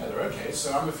flock together. Okay,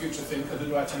 so I'm a future thinker. Who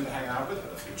do I tend to hang out with?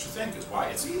 Other future thinkers. Why?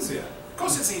 It's easier. Of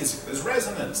course it's easier. There's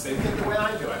resonance. They think the way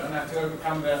I do. I don't have to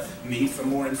overcome their need for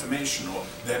more information or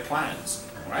their plans.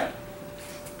 All right?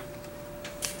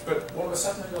 But all of a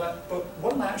sudden you're like, but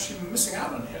what am I actually missing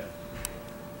out on here?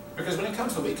 Because when it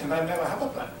comes to the weekend, I never have a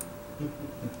plan.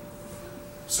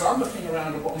 So I'm looking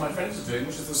around at what my friends are doing,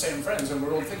 which is the same friends, and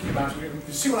we're all thinking about it.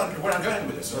 You see where I'm going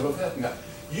with this? So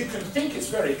you can think it's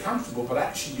very comfortable, but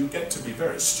actually you get to be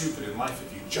very stupid in life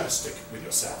if you just stick with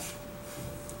yourself.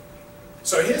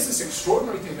 So here's this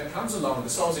extraordinary thing that comes along that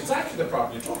solves exactly the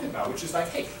problem you're talking about, which is like,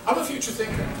 hey, I'm a future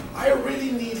thinker. I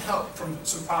really need help from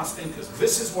some past thinkers.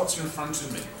 This is what's in front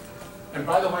of me. And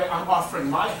by the way, I'm offering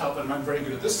my help, and I'm very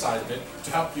good at this side of it,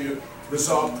 to help you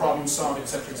resolve, problem solve,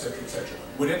 etc., etc., etc.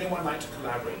 Would anyone like to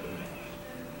collaborate with me?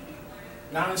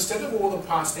 Now, instead of all the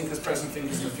past thinkers, present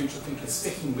thinkers, and the future thinkers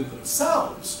sticking with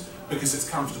themselves because it's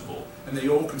comfortable, and they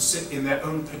all can sit in their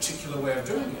own particular way of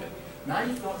doing it, now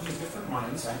you've got these different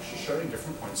minds actually showing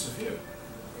different points of view.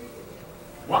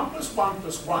 1 +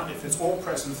 1 + 1, if it's all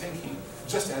present thinking,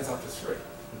 just adds up to 3.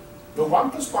 But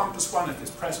 1 + 1 + 1, if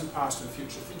it's present, past, and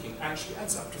future thinking, actually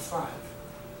adds up to 5.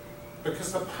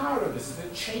 Because the power of this is that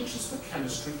it changes the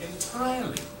chemistry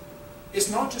entirely.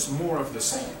 It's not just more of the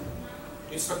same.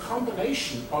 It's the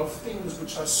combination of things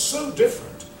which are so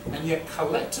different, and yet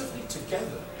collectively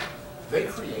together, they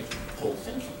create whole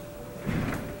thinking.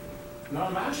 Now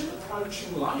imagine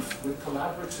approaching life with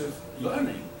collaborative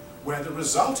learning, where the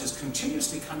result is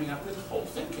continuously coming up with whole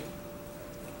thinking.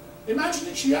 Imagine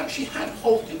that you actually had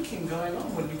whole thinking going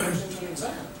on when you went into an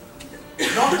exam.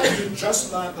 Not that you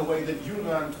just learned the way that you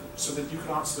learned so that you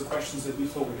could answer the questions that you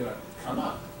thought were going to come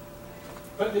up,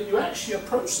 but that you actually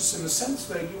approached this in the sense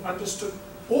that you understood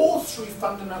all 3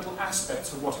 fundamental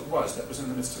aspects of what it was that was in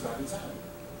the midst of that exam.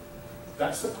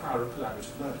 That's the power of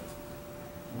collaborative learning.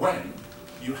 When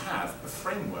you have a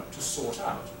framework to sort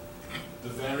out the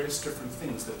various different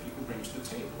things that people bring to the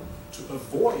table to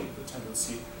avoid the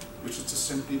tendency which is to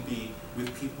simply be with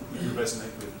people who you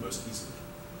resonate with most easily.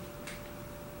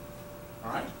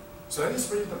 All right? So that is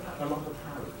really a lot of the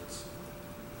power of this.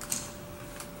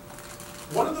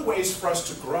 one of the ways for us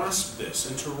to grasp this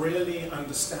and to really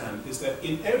understand is that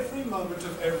in every moment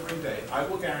of every day, I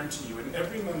will guarantee you, in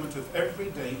every moment of every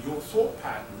day, your thought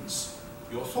patterns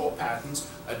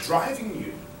are driving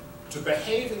you to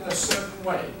behave in a certain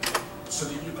way so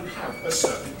that you can have a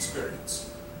certain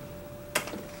experience.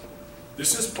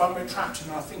 This is when we're trapped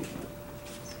in our thinking.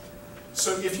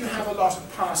 So if you have a lot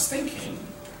of past thinking,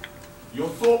 your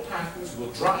thought patterns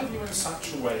will drive you in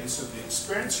such a way so the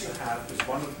experience you have is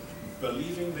one of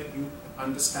believing that you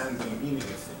understand the meaning of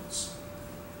things.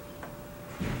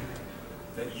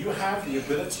 That you have the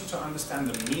ability to understand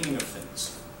the meaning of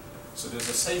things. So there's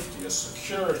a safety, a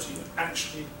security in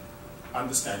actually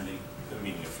understanding the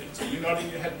meaning of things. Are you nodding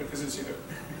your head because it's you?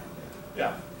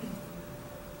 Yeah.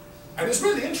 And it's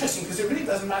really interesting because it really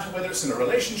doesn't matter whether it's in a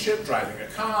relationship, driving a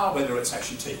car, whether it's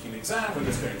actually taking an exam, whether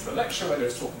it's going to a lecture, whether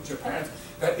it's talking to your parents.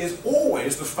 That is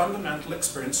always the fundamental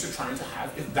experience you're trying to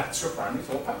have if that's your primary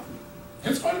thought pattern.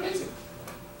 And it's quite amazing.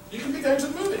 You can be going to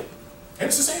the movie. And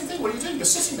it's the same thing. What are you doing? You're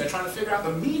sitting there trying to figure out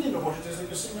the meaning of what it is that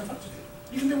you're seeing in front of you.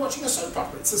 You can be watching a soap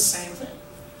opera. It's the same thing.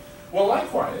 Well,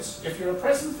 likewise, if you're a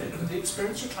present thinker, the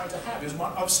experience you're trying to have is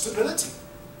one of stability.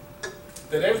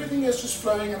 That everything is just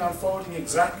flowing and unfolding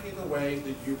exactly the way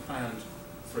that you planned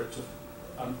for it to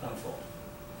unfold.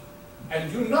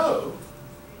 And you know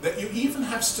that you even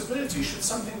have stability should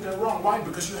something go wrong. Why?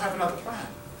 Because you have another plan.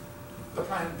 The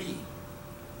plan B.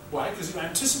 Why? Because you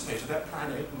anticipated that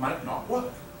plan A might not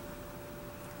work.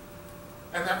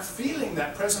 And that feeling,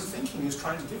 that present thinking is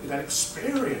trying to give you, that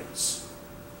experience,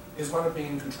 is one of being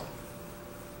in control.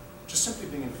 Just simply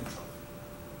being in control.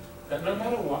 That no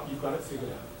matter what, you've got it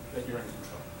figured out, that you're in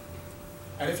control.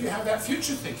 And if you have that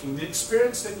future thinking, the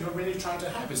experience that you're really trying to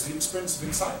have is the experience of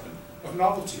excitement, of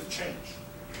novelty, of change.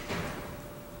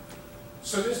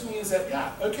 So this means that,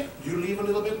 yeah, okay, you leave a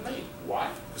little bit late.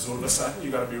 Why? Because all of a sudden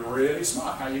you've got to be really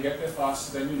smart how you get there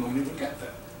faster than you normally would get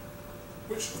there.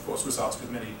 Which, of course, results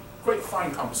with many great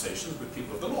fine conversations with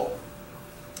people of the law.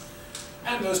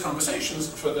 And those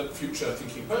conversations for the future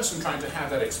thinking person trying to have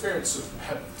that experience of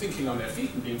thinking on their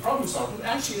feet and being problem solving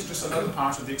actually is just another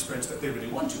part of the experience that they really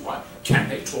want to. Why? Can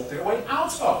they talk their way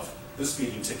out of the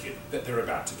speeding ticket that they're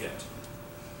about to get?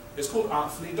 It's called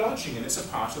artfully dodging, and it's a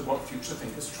part of what future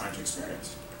thinkers are trying to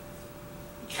experience.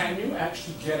 Can you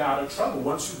actually get out of trouble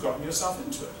once you've gotten yourself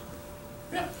into it?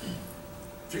 Yeah.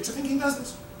 Future thinking does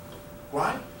this.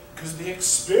 Why? Because the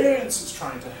experience it's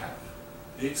trying to have,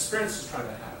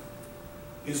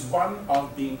 is one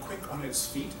of being quick on its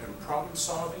feet and problem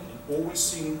solving and always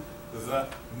seeing the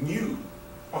new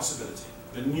possibility,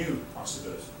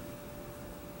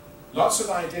 Lots of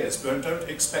ideas, but don't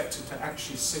expect it to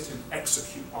actually sit and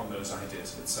execute on those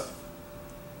ideas itself.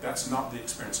 That's not the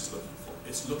experience it's looking for.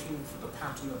 It's looking for the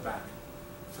pat on the back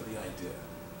for the idea.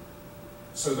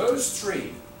 So those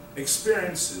three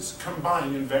experiences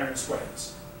combine in various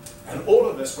ways. And all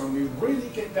of us, when we really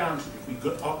get down to it, if we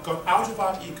got out of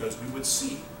our egos, we would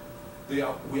see we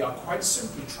are quite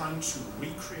simply trying to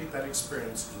recreate that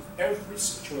experience in every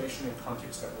situation and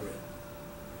context that we're in.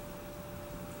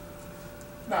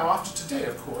 Now, after today,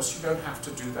 of course, you don't have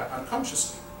to do that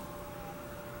unconsciously.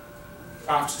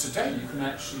 After today, you can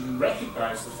actually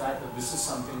recognize the fact that this is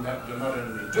something that you're not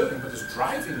only doing, but is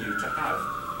driving you to have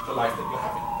the life that you're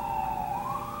having.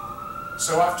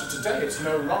 So after today, it's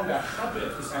no longer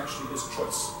habit, it's actually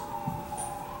choice.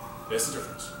 There's the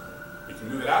difference. We can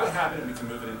move it out of habit and we can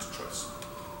move it into choice.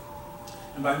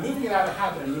 And by moving it out of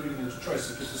habit and moving it into choice,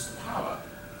 it gives us the power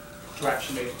to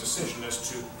actually make a decision as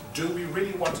to, do we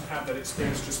really want to have that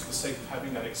experience just for the sake of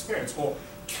having that experience? Or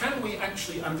can we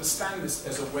actually understand this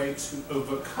as a way to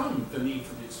overcome the need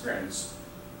for the experience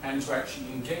and to actually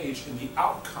engage in the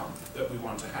outcome that we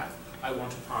want to have? I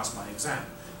want to pass my exam.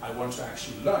 I want to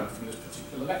actually learn from this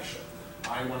particular lecture.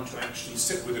 I want to actually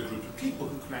sit with a group of people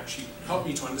who can actually help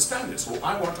me to understand this. Or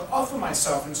I want to offer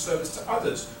myself in service to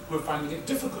others who are finding it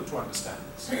difficult to understand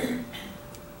this.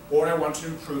 Or I want to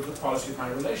improve the quality of my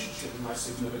relationship with my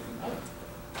significant other.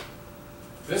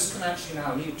 This can actually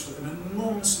now lead to an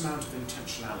enormous amount of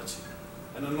intentionality,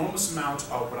 an enormous amount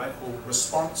of what I call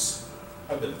response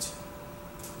ability,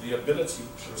 the ability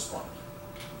to respond.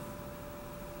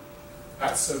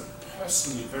 That's a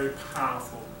personally very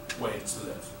powerful way to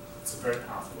live. It's a very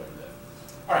powerful way to live.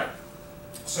 All right,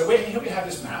 so here we have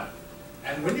this map,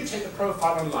 and when you take the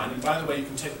profile online, and by the way, you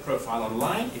can take the profile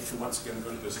online if you once again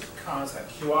go to those cards, that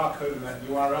QR code and that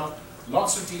URL,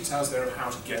 lots of details there of how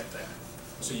to get there.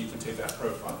 So you can take that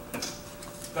profile. It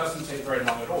doesn't take very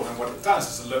long at all, and what it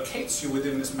does is it locates you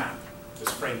within this map,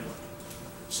 this framework.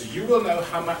 So you will know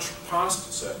how much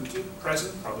past certainty,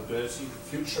 present probability,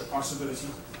 future possibility,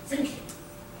 thinking,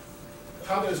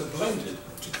 how those are blended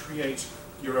to create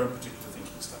your own particular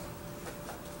thinking style.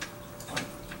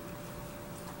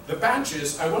 The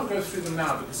badges, I won't go through them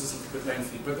now because it's a little bit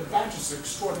lengthy, but the badges are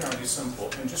extraordinarily simple,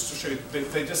 and just to show you,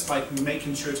 they just like make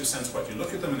intuitive sense what you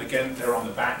look at them, and again, they're on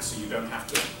the back, so you don't have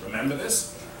to remember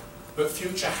this. But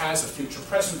future has a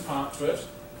future-present part to it.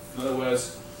 In other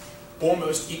words,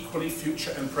 almost equally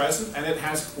future and present, and it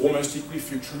has almost equally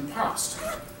future and past.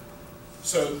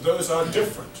 So those are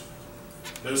different.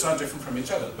 Those are different from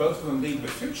each other. Both of them lead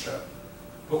with future,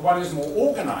 but one is more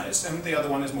organized and the other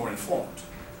one is more informed.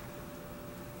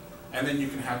 And then you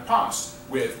can have past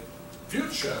with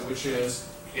future, which is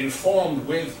informed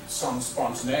with some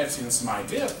spontaneity and some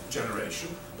idea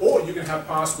generation, or you can have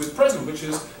past with present, which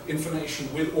is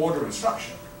information with order and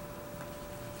structure.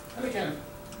 And again,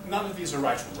 none of these are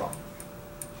right or wrong.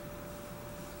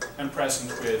 And present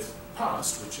with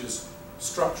past, which is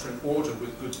structure and order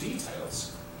with good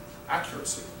details,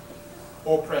 accuracy,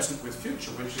 or present with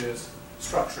future, which is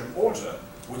structure and order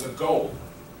with a goal,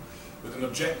 with an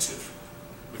objective,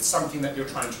 with something that you're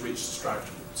trying to reach, to strive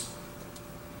towards.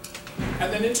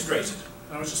 And then integrated.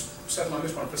 And I was just settle on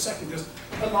this one for a second, because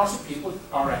a lot of people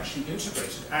are actually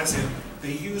integrated, as in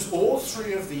they use all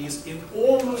three of these in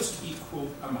almost equal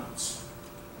amounts.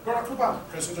 Barack Obama,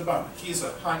 President Obama, he's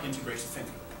a high integrated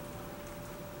thinker.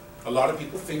 A lot of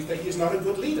people think that he's not a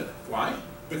good leader. Why?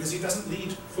 Because he doesn't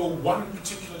lead for one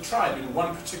particular tribe in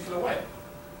one particular way.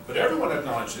 But everyone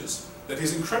acknowledges that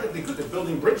he's incredibly good at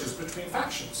building bridges between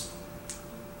factions.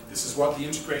 This is what the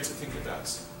integrated thinker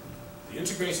does. The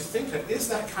integrated thinker is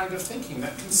that kind of thinking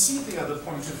that can see the other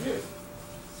point of view.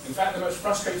 In fact, the most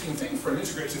frustrating thing for an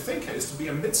integrated thinker is to be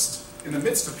in the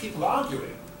midst of people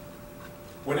arguing,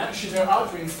 when actually they're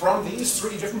arguing from these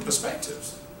three different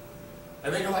perspectives.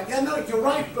 And then you're like, yeah, no, you're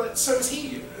right, but so is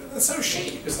he, and so is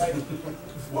she. It's like,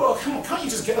 well, come on, can't you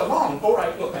just get along? All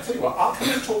right, look, I tell you what, I'll come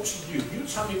and talk to you. You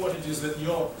tell me what it is that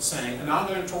you're saying, and I'm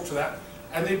going to talk to that.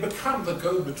 And they become the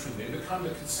go-between, they become the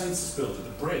consensus builder, the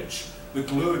bridge, the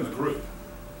glue in the group.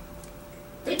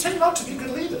 They tend not to be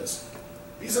good leaders.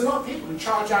 These are not people who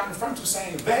charge out in front of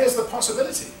saying, there's the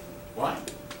possibility. Why?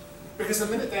 Because the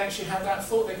minute they actually have that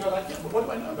thought, they go like, yeah, but what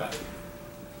do I know about it?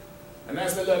 And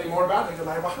as they're learning more about it, they go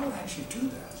like, well, how do I actually do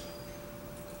that?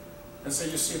 And so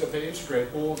you see that they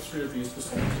integrate all three of these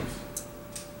perspectives.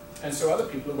 And so other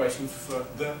people are waiting for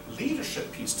the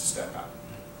leadership piece to step out.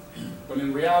 When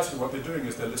in reality, what they're doing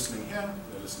is they're listening here,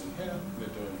 they're listening here, they're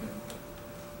doing here.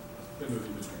 They're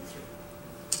moving between three.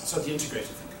 So the integrated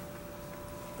thinker,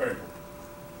 very important.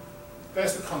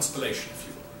 There's the constellation, if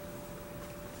you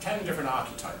will. 10 different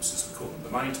archetypes, as we call them, the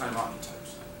MindTime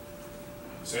archetypes.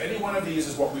 So any one of these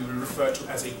is what we would refer to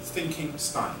as a thinking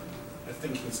style, a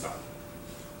thinking style.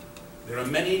 There are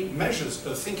many measures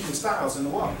of thinking styles in the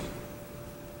world.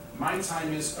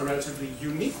 MindTime is a relatively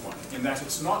unique one in that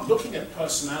it's not looking at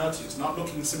personality, it's not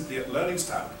looking simply at learning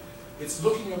style. It's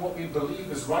looking at what we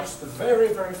believe is right at the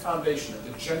very, very foundation, at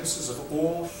the genesis of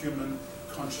all human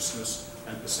consciousness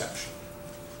and perception.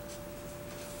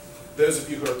 Those of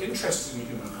you who are interested in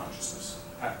human consciousness,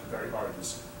 at the very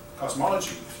origins,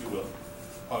 cosmology, if you will,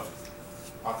 of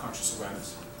our conscious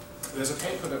awareness. There's a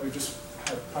paper that we just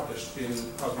had published in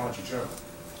Cosmology Journal,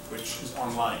 which is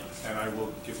online, and I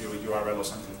will give you a URL or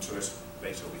something to it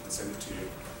later, we can send it to you.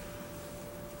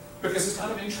 Because it's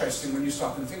kind of interesting when you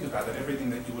stop and think about it, everything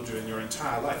that you will do in your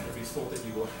entire life, every thought that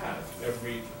you will have,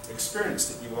 every experience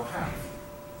that you will have,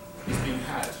 is being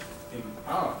had, in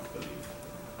our belief,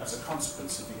 as a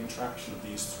consequence of the interaction of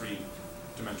these three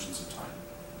dimensions of time.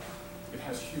 It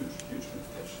has huge, huge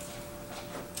implications.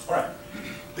 All right,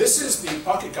 this is the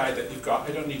pocket guide that you've got.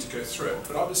 I don't need to go through it,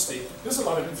 but obviously there's a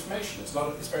lot of information. It's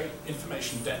very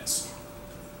information dense.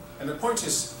 And the point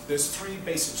is, there's three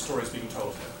basic stories being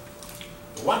told here.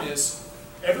 The one is,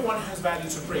 everyone has value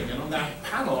to bring, and on that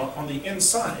panel on the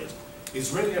inside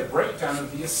is really a breakdown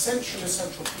of the essential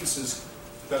pieces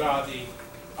that are the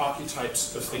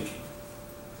archetypes of thinking.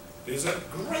 There's a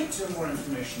great deal more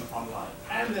information online,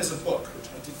 and there's a book, which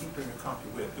I didn't bring a copy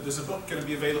with, but there's a book going to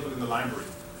be available in the library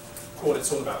called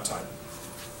It's All About Time,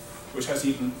 which has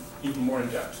even more in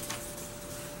depth.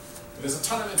 There's a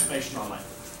ton of information online.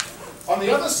 On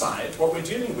the other side, what we're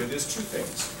dealing with is two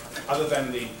things, other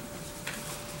than the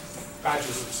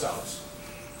badges themselves.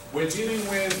 We're dealing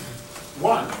with,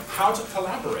 one, how to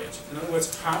collaborate. In other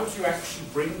words, how do you actually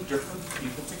bring different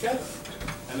people together?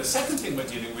 And the second thing we're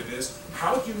dealing with is,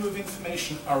 how do you move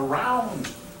information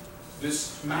around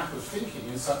this map of thinking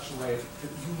in such a way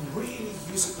that you really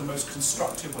use it the most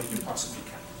constructive way you possibly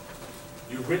can.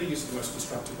 You really use it the most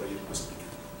constructive way you possibly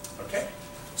can. Okay?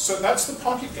 So that's the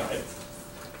pocket guide.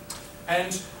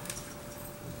 And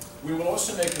We will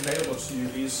also make available to you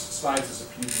these slides as a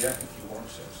PDF if you want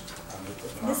it. We'll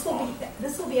put them up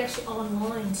This will be actually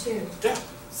online too. Yeah.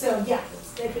 So yeah,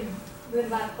 they can, within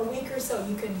about a week or so, it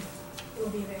will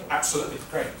be available. Absolutely,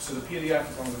 great. So the PDF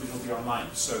is on the will be online,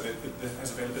 so that it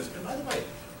has availability. And by the way,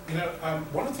 you know,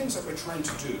 one of the things that we're trying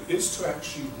to do is to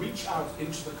actually reach out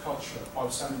into the culture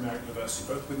of Southern Merritt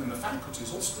University, both within the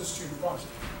faculties, also the student body.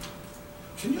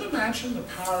 Can you imagine the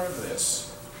power of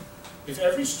this if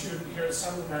every student here at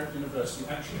Southern Merritt University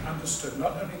actually understood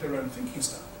not only their own thinking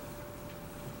style,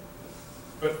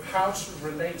 but how to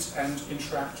relate and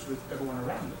interact with everyone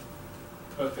around them,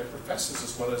 both their professors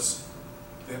as well as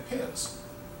their peers?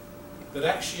 That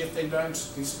actually, if they learned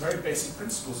these very basic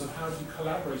principles of how do you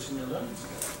collaborate in your learning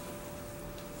together,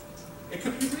 it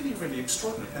could be really, really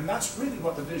extraordinary. And that's really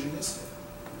what the vision is here.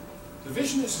 The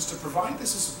vision is to provide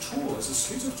this as a tool, as a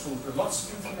suite of tools with lots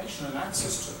of information and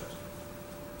access to it,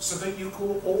 so that you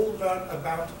can all learn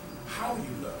about how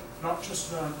you learn, not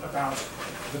just learn about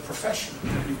the profession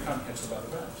that you've come here to learn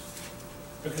about.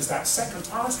 Because that second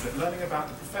part of it, learning about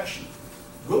the profession,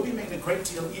 will be made a great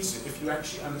deal easier if you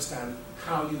actually understand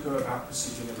how you go about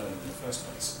proceeding and learning in the first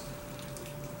place.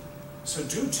 So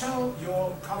do tell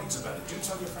your colleagues about it, do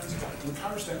tell your friends about it,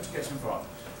 encourage them to get involved.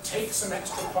 Take some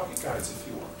extra pocket guides if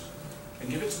you want, and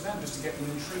give it to them just to get them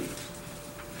intrigued.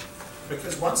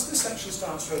 Because once this actually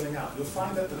starts rolling out, you'll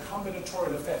find that the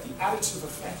combinatorial effect, the additive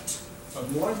effect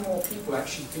of more and more people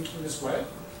actually thinking this way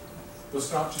will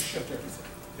start to shift everything.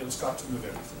 It'll start to move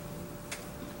everything.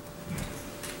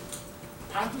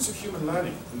 Patterns of human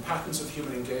learning and patterns of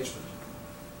human engagement,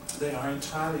 they are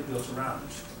entirely built around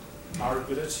our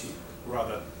ability, or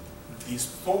rather, these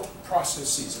thought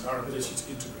processes and our ability to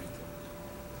integrate them.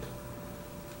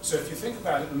 So if you think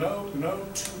about it, no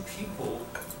two people,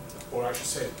 or I should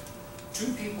say,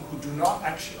 two people who do not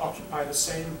actually occupy the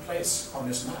same place on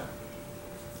this map,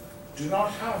 do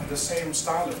not have the same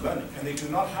style of learning, and they do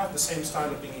not have the same style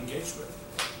of being engaged with.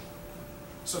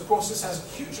 So of course this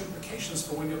has huge implications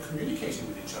for when you're communicating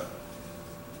with each other.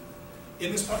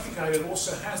 In this pocket guide it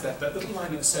also has that little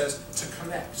line that says to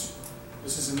connect.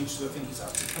 This is in each of the thinking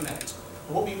styles, to connect.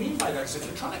 But what we mean by that is if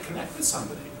you're trying to connect with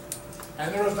somebody,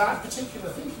 and they're of that particular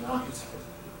thinking archetype,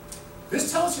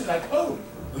 this tells you like, oh,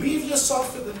 leave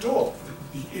yourself at the door.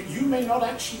 You may not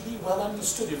actually be well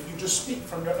understood if you just speak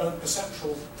from your own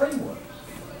perceptual framework.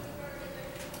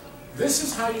 This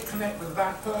is how you connect with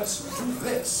that person, do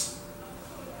this.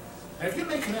 And if you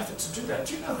make an effort to do that,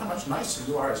 do you know how much nicer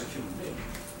you are as a human being?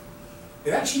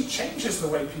 It actually changes the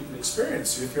way people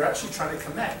experience you if you're actually trying to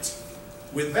connect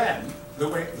with them the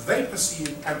way they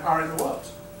perceive and are in the world.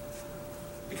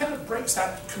 It kind of breaks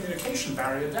that communication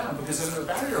barrier down because there's no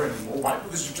barrier anymore. Why?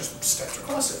 Because you've just stepped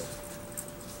across it.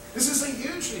 This is a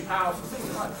hugely powerful thing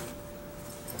in life.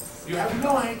 You have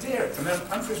no idea, and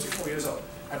I'm 54 years old.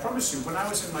 I promise you, when I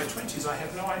was in my 20s, I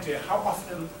had no idea how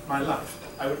often in my life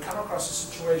I would come across a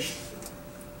situation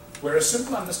where a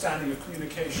simple understanding of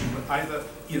communication would either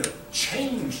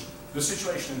change the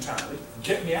situation entirely,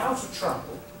 get me out of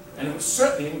trouble, and it would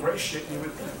certainly ingratiate me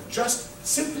with people. Just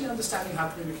simply understanding how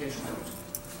communication works.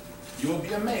 You will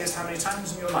be amazed how many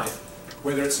times in your life,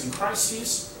 whether it's in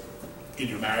crises, in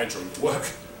your marriage or in your work,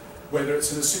 whether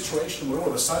it's in a situation where all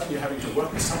of a sudden you're having to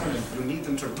work with someone and you need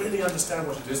them to really understand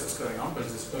what it is that's going on, but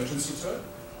there's urgency to it,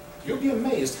 you'll be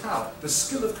amazed how the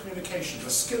skill of communication, the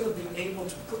skill of being able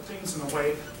to put things in a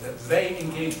way that they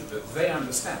engage with, that they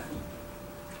understand,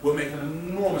 will make an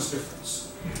enormous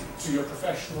difference to your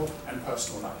professional and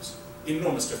personal lives.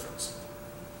 Enormous difference.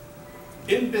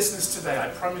 In business today, I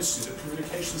promise you that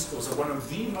communication skills are one of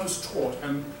the most taught,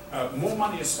 and more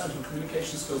money is spent on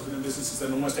communication skills within businesses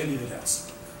than almost anything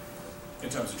else in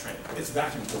terms of training. It's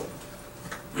that important.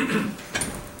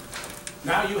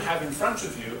 Now you have in front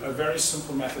of you a very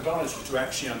simple methodology to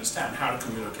actually understand how to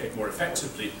communicate more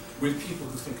effectively with people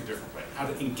who think a different way, how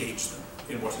to engage them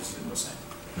in what it is that you're saying.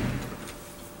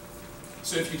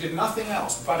 So if you did nothing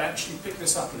else but actually pick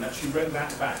this up and actually read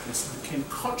that back and became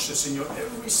conscious in your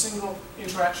every single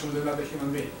interaction with another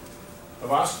human being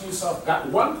of asking yourself that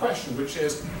one question, which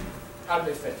is, how do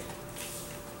they think?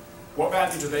 What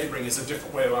value do they bring is a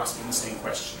different way of asking the same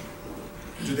question.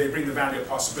 Do they bring the value of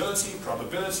possibility,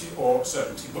 probability, or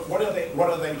certainty? But what are they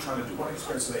trying to do? What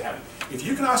experience are they having? If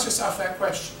you can ask yourself that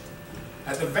question,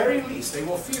 at the very least, they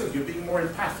will feel you're being more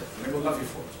empathic, and they will love you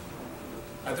for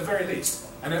it. At the very least.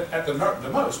 And at the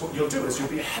most, what you'll do is you'll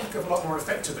be a heck of a lot more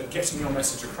effective at getting your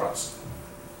message across.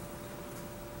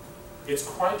 It's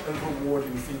quite a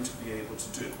rewarding thing to be able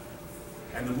to do.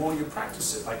 And the more you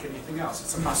practice it, like anything else,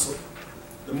 it's a muscle.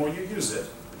 The more you use it,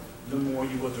 the more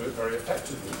you will do it very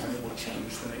effectively, and it will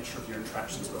change the nature of your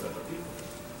interactions with other people.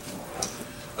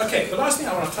 Okay, the last thing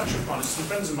I want to touch upon is some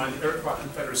friends of mine, the Iroquois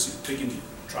Confederacy, big Indian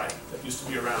tribe that used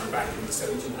to be around back in the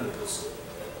 1700s.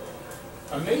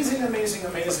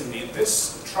 Amazingly,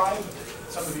 this tribe,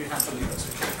 some of you have to leave us,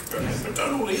 okay? Go ahead, but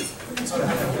don't all leave.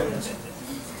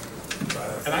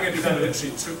 And I'm going to be done in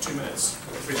literally two minutes,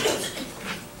 3 minutes.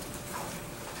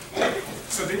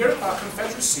 So the Iroquois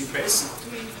Confederacy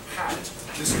basically had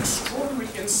this extraordinary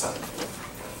insight.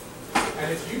 And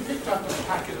if you picked up a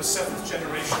packet of 7th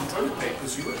generation toilet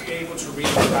papers, you would be able to read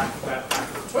the back of that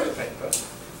packet of toilet paper.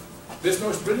 There's the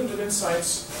most brilliant of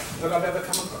insights that I've ever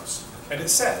come across. And it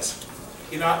says,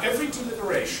 in our every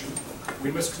deliberation,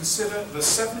 we must consider the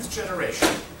 7th generation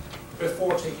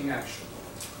before taking action.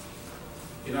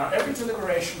 In our every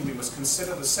deliberation, we must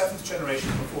consider the 7th generation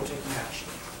before taking action.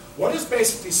 What it's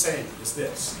basically saying is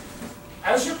this.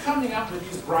 As you're coming up with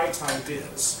these bright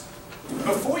ideas,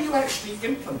 before you actually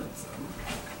implement them,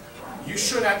 you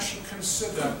should actually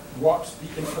consider what the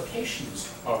implications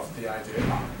of the idea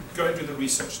are. Go and do the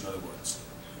research, in other words.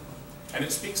 And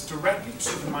it speaks directly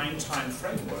to the MindTime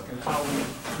framework and how we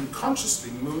can consciously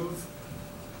move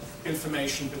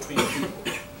information between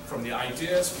people, from the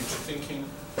ideas, future thinking,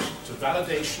 to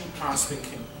validation, past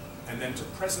thinking, and then to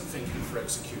present thinking for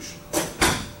execution.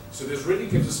 So this really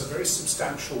gives us a very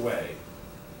substantial way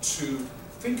to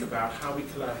think about how we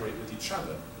collaborate with each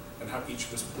other and how each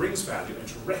of us brings value and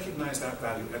to recognize that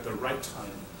value at the right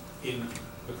time in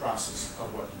the process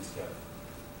of working together.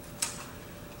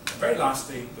 And very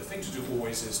lastly, the thing to do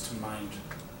always is to mind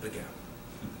the gap.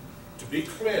 To be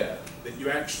clear that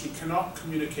you actually cannot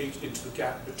communicate into the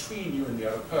gap between you and the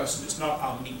other person. It's not,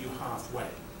 I'll meet you halfway.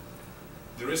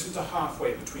 There isn't a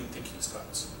halfway between thinking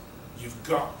styles. You've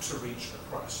got to reach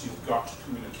across. You've got to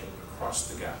communicate across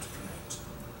the gap to connect.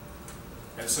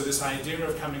 And so this idea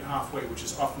of coming halfway, which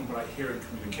is often what I hear in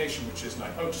communication, which is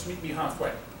like, oh, just meet me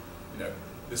halfway. You know,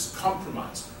 this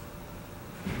compromise.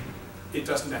 It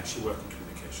doesn't actually work in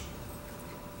communication.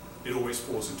 It always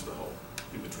falls into the hole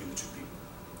in between the two people.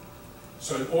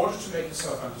 So in order to make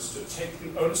yourself understood, take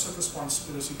the onus of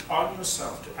responsibility on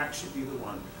yourself to actually be the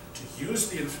one to use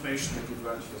the information that you've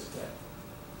learned here today.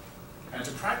 And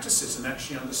to practice it and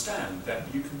actually understand that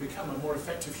you can become a more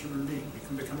effective human being, you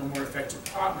can become a more effective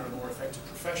partner, a more effective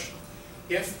professional,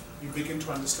 if you begin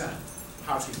to understand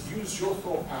how to use your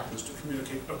thought patterns to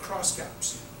communicate across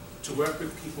gaps, to work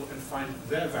with people and find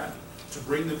their value, to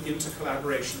bring them into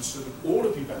collaboration so that all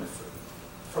of you benefit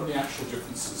from the actual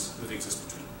differences that exist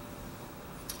between you.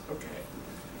 Okay.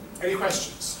 Any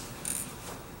questions?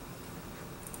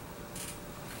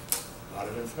 A lot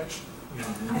of information.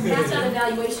 I've passed out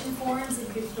evaluation forms, if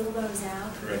you could fill those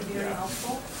out, it would be very Yeah.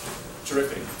 helpful.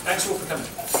 Terrific. Thanks all for coming.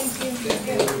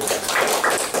 Thank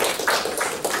you.